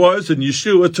where he was, and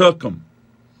Yeshua took him.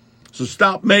 So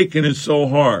stop making it so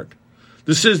hard.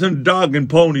 This isn't a dog and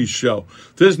pony show.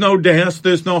 There's no dance,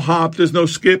 there's no hop, there's no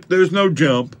skip, there's no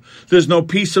jump. There's no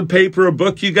piece of paper or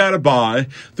book you got to buy.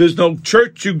 There's no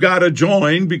church you got to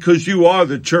join because you are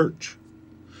the church.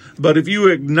 But if you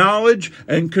acknowledge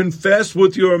and confess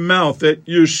with your mouth that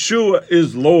Yeshua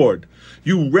is Lord,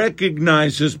 you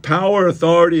recognize his power,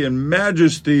 authority, and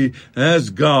majesty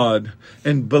as God,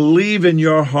 and believe in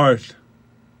your heart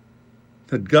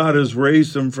that God has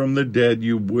raised him from the dead,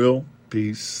 you will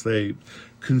be saved.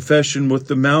 Confession with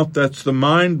the mouth, that's the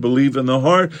mind. Believe in the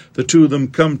heart. The two of them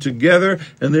come together,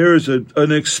 and there is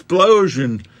an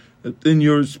explosion in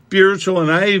your spiritual,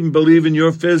 and I even believe in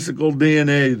your physical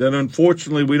DNA, that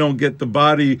unfortunately we don't get the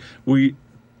body we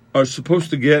are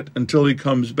supposed to get until he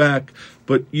comes back.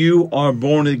 But you are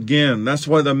born again. That's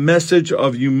why the message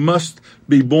of you must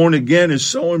be born again is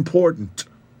so important.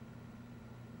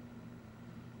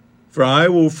 For I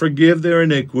will forgive their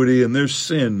iniquity and their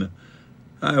sin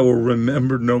I will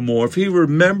remember no more. If he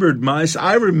remembered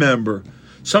I remember.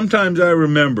 Sometimes I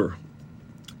remember.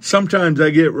 Sometimes I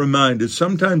get reminded.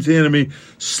 Sometimes the enemy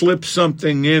slips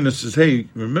something in and says, hey,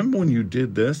 remember when you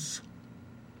did this?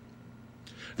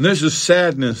 And there's a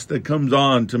sadness that comes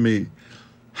on to me,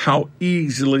 how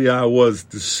easily I was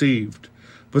deceived.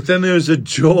 But then there's a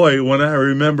joy when I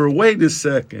remember, wait a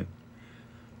second,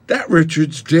 that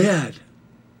Richard's dead.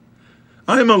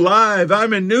 I'm alive.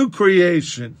 I'm a new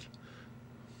creation.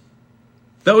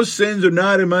 Those sins are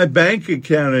not in my bank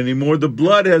account anymore. The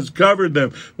blood has covered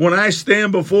them. When I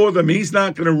stand before them, he's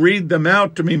not going to read them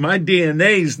out to me. My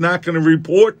DNA is not going to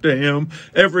report to him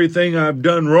everything I've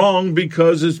done wrong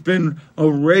because it's been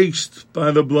erased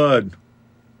by the blood.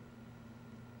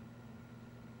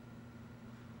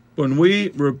 When we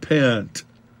repent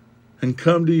and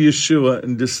come to Yeshua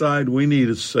and decide we need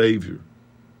a Savior,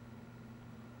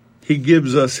 he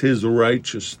gives us his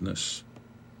righteousness.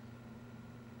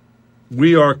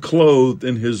 We are clothed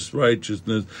in his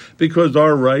righteousness because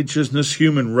our righteousness,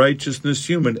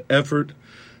 human effort,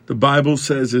 the Bible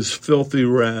says is filthy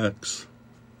rags.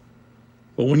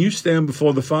 But when you stand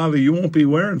before the Father, you won't be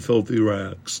wearing filthy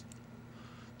rags.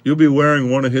 You'll be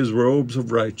wearing one of his robes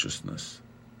of righteousness,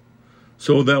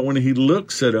 so that when he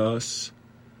looks at us,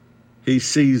 he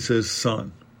sees his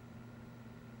Son.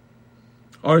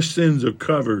 Our sins are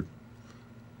covered.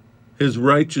 His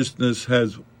righteousness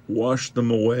has washed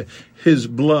them away. His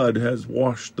blood has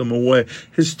washed them away.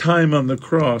 His time on the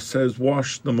cross has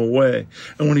washed them away.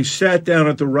 And when he sat down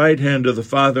at the right hand of the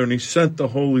Father and he sent the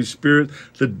Holy Spirit,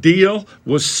 the deal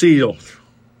was sealed.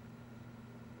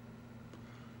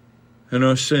 And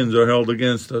our sins are held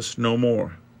against us no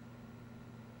more.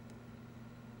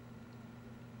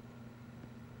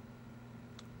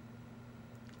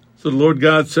 So the Lord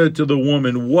God said to the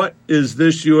woman, what is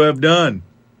this you have done?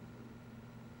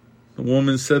 The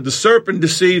woman said, the serpent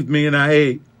deceived me and I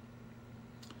ate.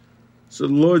 So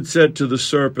the Lord said to the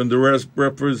serpent, the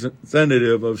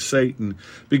representative of Satan,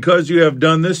 because you have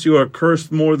done this, you are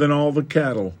cursed more than all the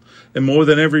cattle and more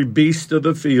than every beast of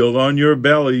the field. On your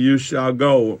belly you shall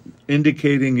go,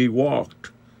 indicating he walked.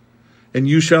 And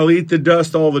you shall eat the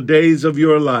dust all the days of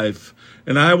your life.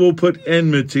 And I will put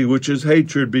enmity, which is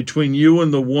hatred, between you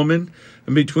and the woman,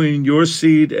 and between your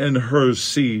seed and her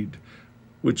seed,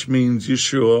 which means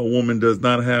Yeshua. A woman does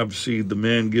not have seed. The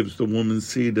man gives the woman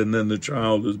seed, and then the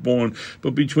child is born.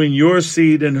 But between your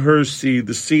seed and her seed,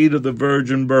 the seed of the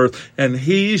virgin birth, and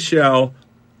he shall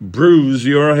bruise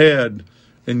your head,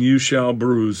 and you shall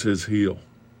bruise his heel.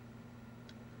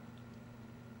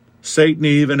 Satan,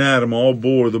 Eve, and Adam all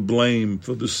bore the blame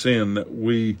for the sin that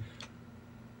we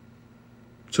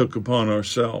took upon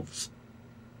ourselves.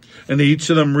 And each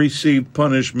of them received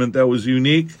punishment that was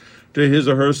unique to his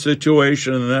or her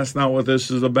situation, and that's not what this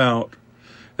is about.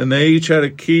 And they each had a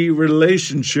key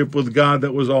relationship with God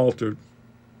that was altered.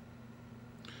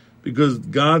 Because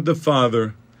God the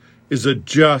Father is a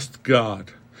just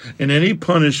God, and any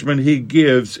punishment he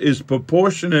gives is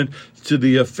proportionate to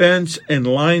the offense and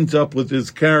lines up with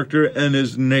his character and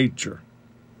his nature.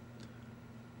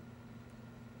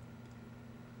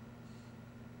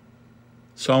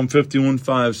 Psalm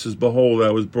 51:5 says, behold,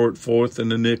 I was brought forth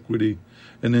in iniquity,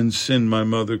 and in sin my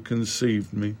mother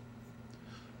conceived me.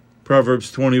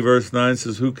 Proverbs 20 verse 9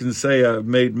 says, who can say I have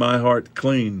made my heart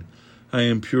clean? I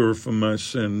am pure from my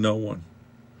sin. No one.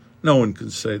 No one can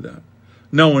say that.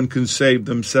 No one can save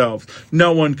themselves.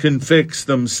 No one can fix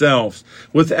themselves.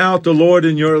 Without the Lord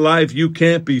in your life, you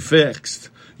can't be fixed.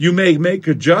 You may make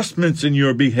adjustments in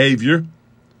your behavior,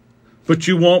 but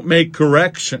you won't make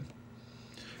correction.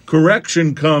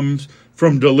 Correction comes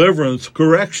from deliverance.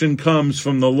 Correction comes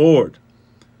from the Lord.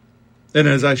 And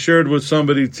as I shared with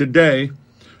somebody today,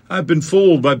 I've been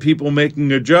fooled by people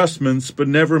making adjustments but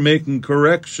never making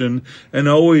correction, and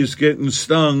always getting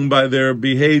stung by their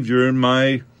behavior and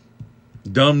my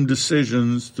dumb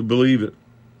decisions to believe it.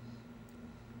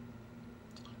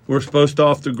 We're supposed to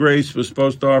offer grace. We're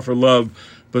supposed to offer love.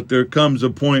 But there comes a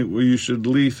point where you should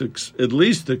at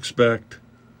least expect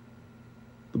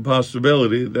the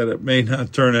possibility that it may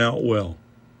not turn out well.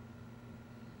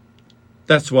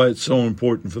 That's why it's so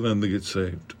important for them to get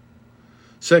saved.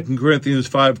 2 Corinthians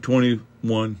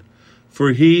 5:21,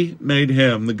 for he made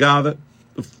him, the God,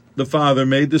 the Father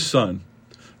made the Son,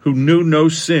 who knew no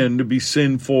sin, to be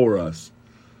sin for us,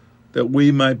 that we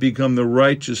might become the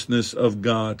righteousness of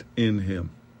God in him.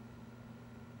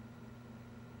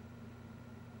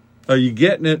 Are you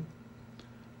getting it?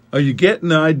 Are you getting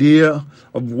the idea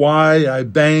of why I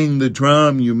bang the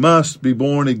drum, you must be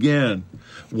born again?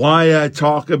 Why I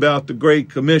talk about the Great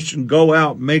Commission, go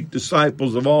out and make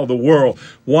disciples of all the world.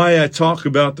 Why I talk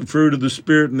about the fruit of the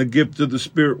Spirit and the gift of the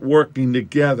Spirit working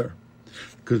together.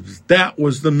 Because that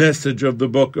was the message of the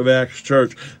book of Acts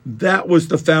church. That was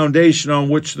the foundation on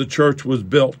which the church was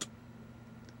built.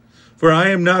 For I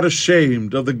am not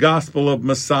ashamed of the gospel of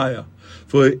Messiah,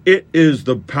 for it is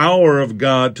the power of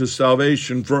God to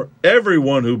salvation for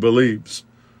everyone who believes,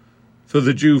 for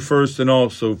the Jew first and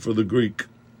also for the Greek,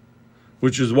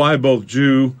 which is why both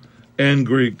Jew and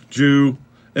Greek, Jew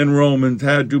and Romans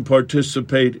had to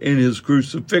participate in his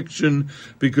crucifixion,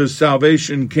 because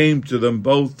salvation came to them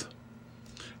both.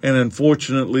 And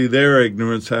unfortunately, their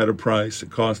ignorance had a price. It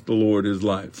cost the Lord his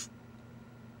life.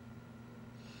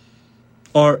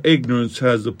 Our ignorance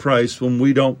has a price when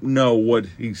we don't know what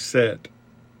he said.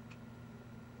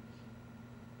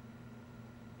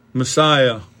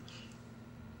 Messiah,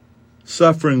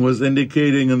 suffering was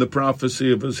indicating in the prophecy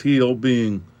of his heel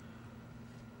being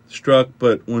struck,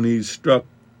 but when he struck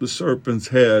the serpent's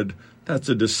head, that's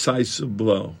a decisive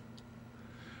blow.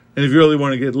 And if you really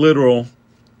want to get literal,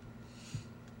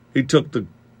 he took the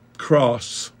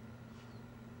cross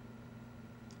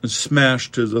and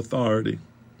smashed his authority.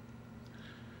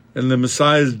 And the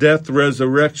Messiah's death,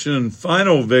 resurrection, and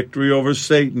final victory over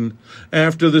Satan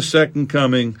after the second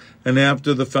coming and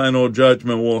after the final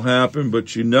judgment will happen.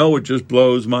 But you know, it just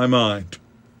blows my mind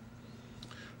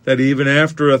that even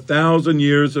after 1,000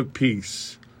 years of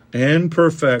peace and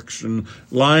perfection,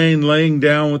 laying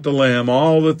down with the Lamb,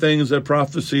 all the things that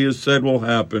prophecy has said will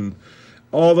happen,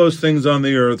 all those things on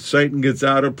the earth, Satan gets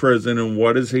out of prison, and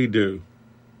what does he do?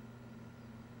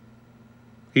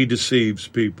 He deceives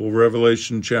people.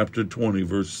 Revelation chapter 20,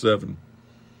 verse 7.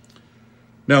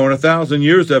 Now, when 1,000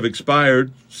 years have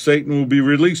expired, Satan will be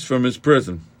released from his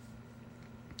prison,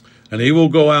 and he will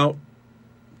go out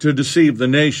to deceive the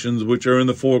nations which are in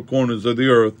the four corners of the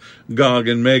earth, Gog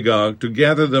and Magog, to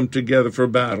gather them together for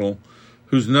battle,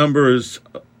 whose number is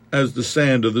as the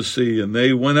sand of the sea. And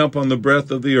they went up on the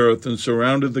breadth of the earth and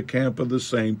surrounded the camp of the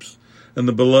saints and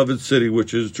the beloved city,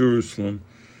 which is Jerusalem.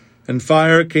 And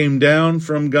fire came down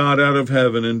from God out of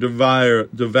heaven and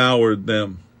devoured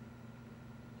them.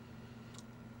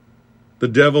 The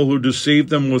devil who deceived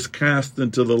them was cast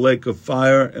into the lake of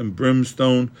fire and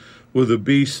brimstone, where the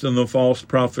beast and the false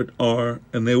prophet are,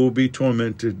 and they will be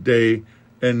tormented day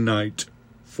and night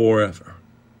forever.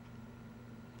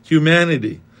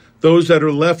 Humanity, those that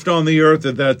are left on the earth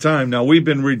at that time. Now, we've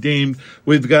been redeemed.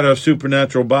 We've got our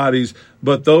supernatural bodies.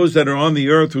 But those that are on the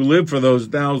earth who live for those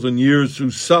 1,000 years, who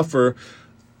suffer,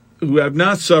 who have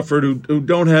not suffered, who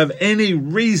don't have any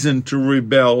reason to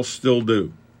rebel, still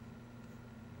do.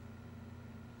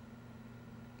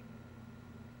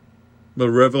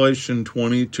 But Revelation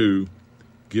 22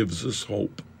 gives us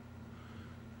hope.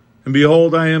 And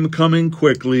behold, I am coming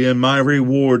quickly, and my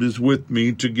reward is with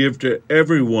me to give to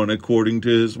everyone according to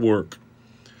his work.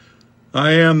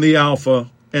 I am the Alpha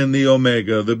and the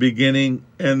Omega, the beginning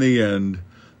and the end,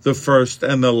 the first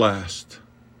and the last.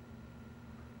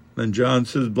 And John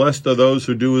says, blessed are those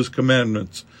who do his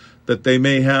commandments, that they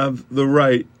may have the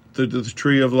right to the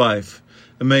tree of life,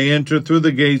 and may enter through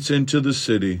the gates into the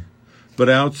city. But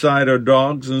outside are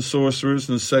dogs and sorcerers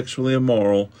and sexually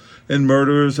immoral, and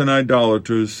murderers and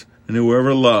idolaters, and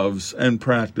whoever loves and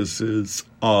practices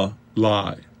a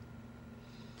lie.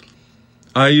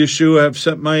 I, Yeshua, have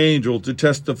sent my angel to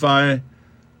testify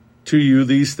to you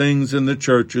these things in the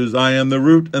churches. I am the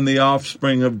root and the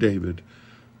offspring of David,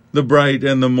 the bright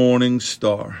and the morning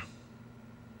star.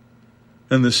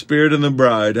 And the Spirit and the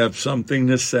bride have something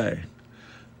to say.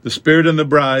 The Spirit and the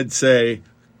bride say,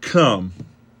 come.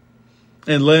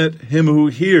 And let him who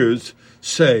hears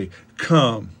say,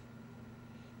 come.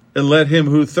 And let him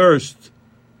who thirsts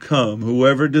come.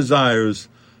 Whoever desires,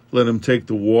 let him take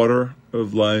the water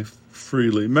of life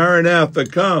freely. Maranatha,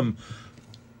 come.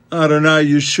 Adonai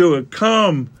Yeshua,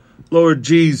 come. Lord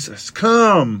Jesus,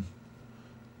 come.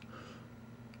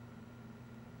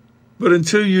 But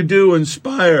until you do,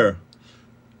 inspire,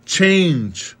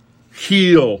 change,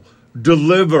 heal,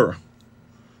 deliver.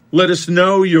 Let us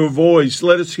know your voice.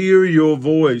 Let us hear your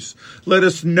voice. Let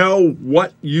us know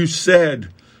what you said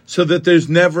so that there's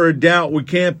never a doubt. We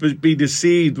can't be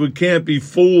deceived. We can't be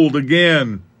fooled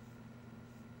again.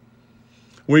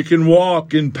 We can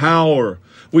walk in power.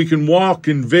 We can walk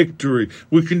in victory.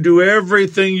 We can do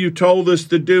everything you told us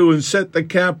to do and set the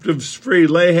captives free,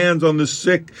 lay hands on the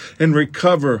sick and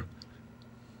recover.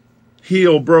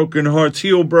 Heal broken hearts,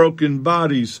 heal broken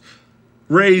bodies,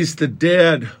 raise the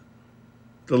dead.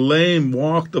 The lame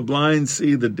walk, the blind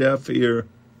see, the deaf hear.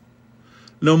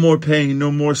 No more pain,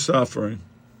 no more suffering,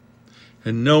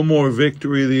 and no more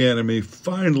victory of the enemy.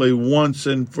 Finally, once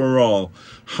and for all,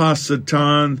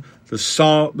 Hasatan,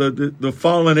 the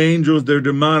fallen angels, their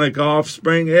demonic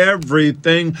offspring,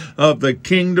 everything of the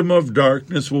kingdom of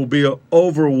darkness will be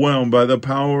overwhelmed by the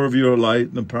power of your light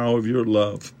and the power of your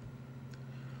love.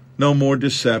 No more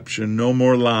deception, no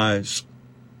more lies.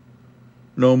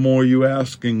 No more you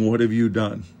asking, what have you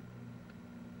done?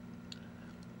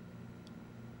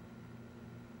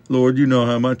 Lord, you know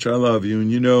how much I love you,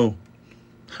 and you know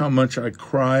how much I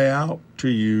cry out to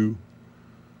you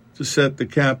to set the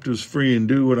captives free and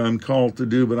do what I'm called to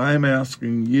do. But I am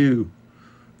asking you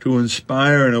to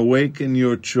inspire and awaken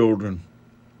your children.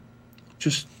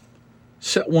 Just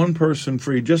set one person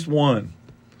free, just one.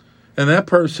 And that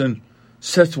person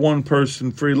sets one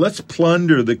person free. Let's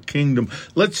plunder the kingdom.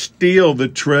 Let's steal the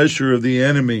treasure of the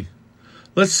enemy.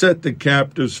 Let's set the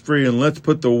captives free, and let's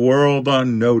put the world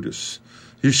on notice.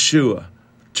 Yeshua,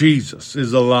 Jesus,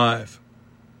 is alive,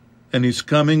 and he's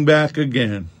coming back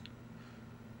again.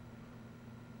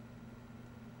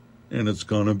 And it's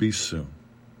going to be soon.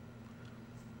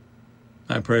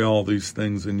 I pray all these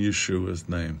things in Yeshua's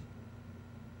name.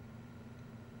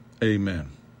 Amen.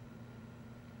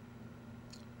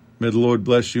 May the Lord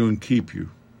bless you and keep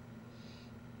you.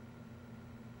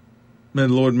 May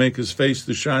the Lord make his face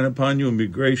to shine upon you and be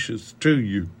gracious to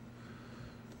you.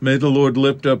 May the Lord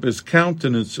lift up his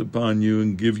countenance upon you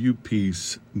and give you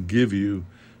peace, give you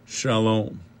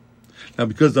shalom. Now,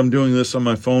 because I'm doing this on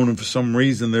my phone and for some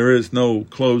reason there is no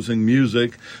closing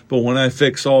music, but when I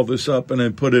fix all this up and I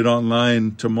put it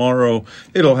online tomorrow,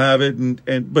 it'll have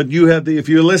it. But you had if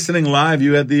you're listening live,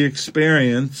 you had the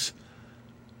experience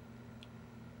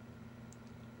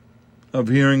of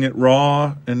hearing it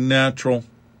raw and natural.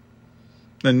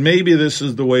 And maybe this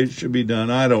is the way it should be done.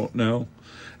 I don't know.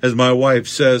 As my wife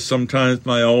says, sometimes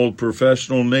my old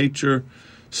professional nature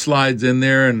slides in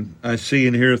there and I see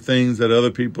and hear things that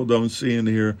other people don't see and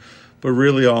hear. But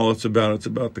really all it's about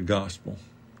the gospel.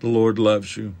 The Lord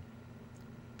loves you.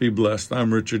 Be blessed.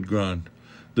 I'm Richard Grund.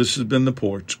 This has been The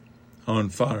Porch on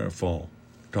Firefall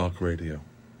Talk Radio.